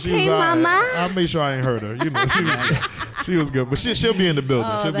alright. So she was Okay, alright. mama. I made sure I ain't hurt her. You know, she was good. She was good. But she'll be in the building.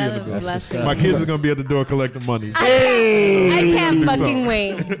 Oh, She'll be that in the is a building. blessing. My kids are gonna be at the door collecting money. I can't Do fucking something.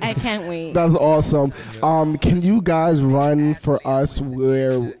 wait. I can't wait. that's awesome. Can you guys run for us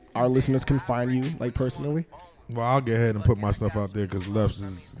where our listeners can find you, like personally? Well, I'll get ahead and put my stuff out there because Leff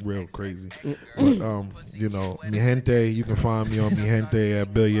is real crazy. But you know, mi gente, you can find me on mi gente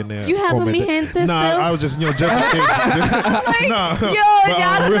at Billionaire. You have a mi gente Nah, still? I was just just in case. Nah, Yo, but,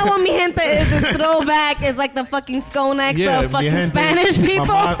 y'all don't know what mi gente is. It's throwback. It's like the fucking Skonex of mi fucking gente, Spanish people.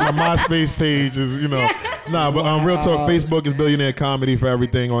 My MySpace page is, you know, Nah, but real talk. Facebook is Billionaire Comedy for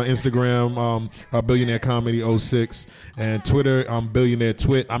everything. On Instagram, Billionaire Comedy 06, and Twitter, Billionaire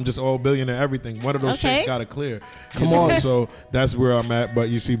Twit. I'm just all Billionaire everything. One of those shits got to clear. Come on. So that's where I'm at. But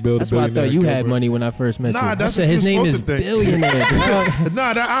you see, Bill That's the why I Billionaire. thought you had money when I first met you. Nah, I that's said what his you're name is supposed to think. Billionaire.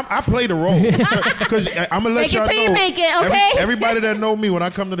 I play the role because I'm gonna let Make it y'all till you know. make it, okay? Everybody that know me, when I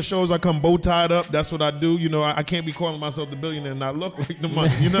come to the shows, I come bow tied up. That's what I do. You know, I can't be calling myself the billionaire and not look like the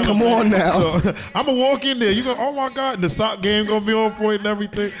money. You know, Come on now. So I'm gonna walk in there. You go, oh my god, the sock game gonna be on point and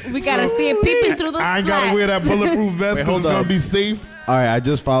everything. We gotta see it peeping through the I ain't gotta wear that bulletproof vest because it's gonna be safe. All right, I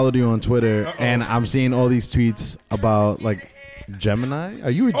just followed you on Twitter, and I'm seeing all these tweets about like Gemini.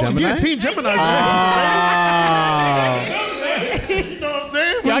 Are you a Gemini? Oh yeah, Team Gemini. You know what I'm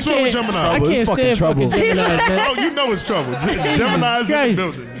saying? Yeah, What's wrong with Gemini? I It's can't fucking stand trouble. fucking Geminis, man. Oh, you know it's trouble. Gemini's in the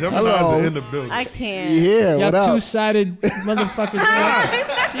building. Gemini's are in the building. I can't. Yeah, what Y'all up? two-sided motherfuckers.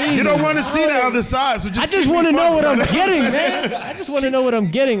 Man. You don't want to see the other side, so just I just keep want to me know funny. what I'm getting, man. I just want to know what I'm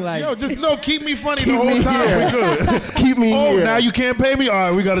getting. Like, Yo, just keep me funny the Keep whole me time. here. We good. Just keep me Oh, here. now you can't pay me? All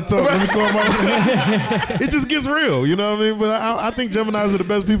right, we got to talk. Let me call my... It just gets real, you know what I mean? But I think Geminis are the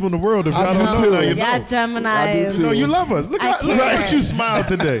best people in the world. If I y'all do don't know, too. now you Yeah, know. Gemini. too. No, you love us. Look at what you smile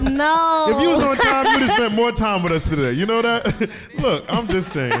today. No. If you was on time, you'd have spent more time with us today. You know that? Look, I'm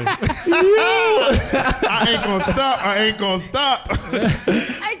just saying. I ain't gonna stop. I ain't gonna stop.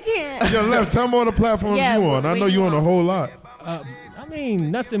 I can't. Yo, Leff, tell me all the platforms Yeah, you on. I where know you you on a on? whole lot. I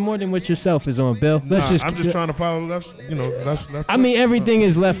mean, nothing more than what yourself is on, Bill. I'm just trying to follow Left's, Left. I mean, everything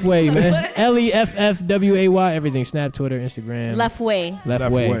is Left Way, man. LEFFWAY, everything. Snap, Twitter, Instagram. Left way. Left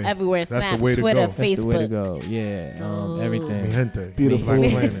Left way. way. Everywhere. That's Snap, the way to Twitter, go. Facebook. That's the way to go. Yeah, everything. Mi gente. Beautiful. Black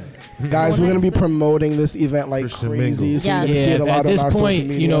Planet. Guys, we're gonna be promoting this event like Christian crazy. Mingle. So you're gonna Yeah. see it a lot At on this our point, social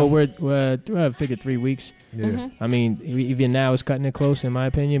media. you know, we're I figure 3 weeks. Yeah. I mean, even now it's cutting it close in my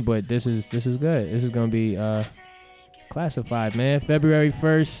opinion, but this is good. This is gonna be classified, man. February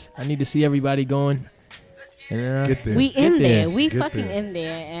 1st. I need to see everybody going. And, Get there. We in there. there. We Get fucking there. in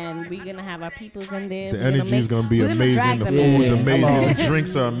there, and we're gonna have our peoples in there. The We're gonna energy is make- going to be we're gonna drag amazing. The them in. food's Yeah. amazing. Come on. The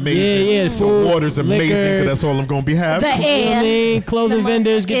drinks are amazing. Yeah, The food, water's amazing liquor. because that's all I'm going to be having. The you know what I air. mean? Clothing The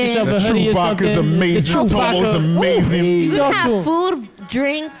vendors, get motherfucking- yourself The a hoodie or True something. Vodka's amazing. The True Tomo's Vodka. amazing. You're Talk gonna to have 'em. food,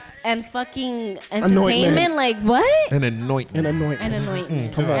 drinks, and fucking entertainment. Anointment. Like what? An anointment. An anointment. An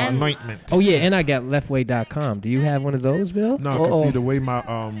anointment. Come on. And- Anointment. Oh yeah, and I got leftway.com. Do you have one of those, Bill? No, because see the way my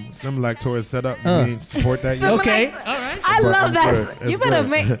Similac tour is set up, we ain't support that yet. Similac- Okay, all right. I But love I'm that. good. You It's better good.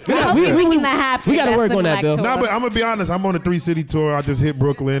 make. I Yeah, hope we- you're we- making that happen. we gotta That's work the on that, Black Bill. tour. Nah, but I'm gonna be honest. I'm on a 3-city tour. I just hit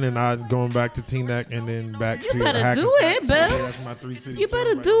Brooklyn and I'm going back to Teaneck and then back to You better do Hackensack. it, Bill. Yeah, that's my 3-city You tour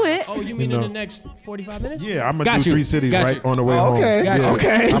better right do now. it. Oh, you mean You in know. the next 45 minutes? Yeah, I'm gonna Got do you. 3 cities Got right you. on the way Oh, home. okay. Got you.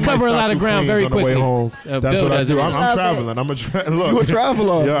 Okay. You I might cover a stop lot of through ground Queens very on the way quickly. home. That's Bill what I does do. it. I'm Love traveling. I'm a look. You a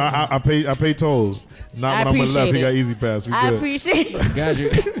traveler. Yeah, I pay tolls. Not I when I'm with Leff. appreciate He it. got Easy Pass. We I good. appreciate. Got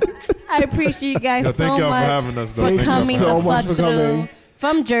you. I appreciate you guys Yeah, so thank y'all much for having us. Though. for Thank you coming so the much fuck for coming. through.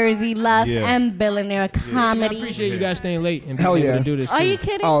 From Jersey, Leff Yeah. and Billionaire Comedy. I appreciate you guys staying late and Hell being able yeah. to do this. Are too. you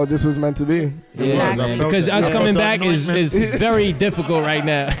kidding? Oh, this was meant to be. Yeah, Exactly. man, I felt because that. us I coming felt back that is anointment. very difficult right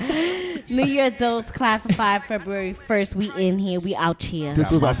now. New Year Dose Classified February 1st. We in here. We out here.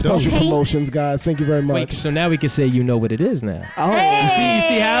 This was our special Okay. promotions, guys. Thank you very much. Wait, so now we can say you know what it is now. Oh, You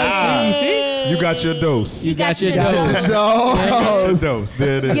see how? You see? You got your dose. You got your Got your dose. Your Dose. dose.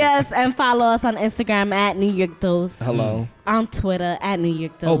 There it is. Yes, and follow us on Instagram at New York Dose. Hello. On Twitter at New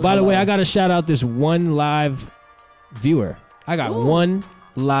York Dose. Oh, by the way, I got to shout out this one live viewer. I got one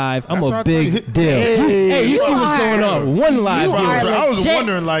live. I'm That's what a I tell you. big deal. Hey, you see what's going on? One live You are viewer. I was legit.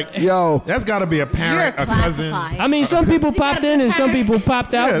 wondering, like, Yo, that's got to be a You're parent, a cousin. classified. I mean, some people popped in and some people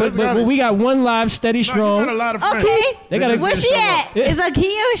popped out, Yeah, but, that's but gotta- we got one live, steady, No, you got a strong. lot of friends. Okay. They gotta- Where's she at? Yeah. Is it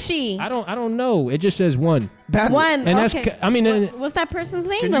he or she? I don't know. It just says one. that One. And that's okay. I mean, What's that person's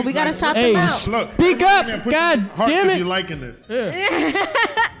name Can though? you, We gotta like, shout hey, them out. just- Look, Speak up. man, put God your heart damn if it. you liking this.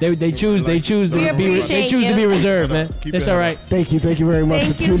 They choose We to be appreciate they choose to you. be reserved, man. Keep It's it all up. right. Thank you very much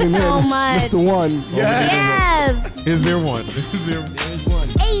Thank for you tuning so in, much. Mr. One. Yes. Is there one? Is there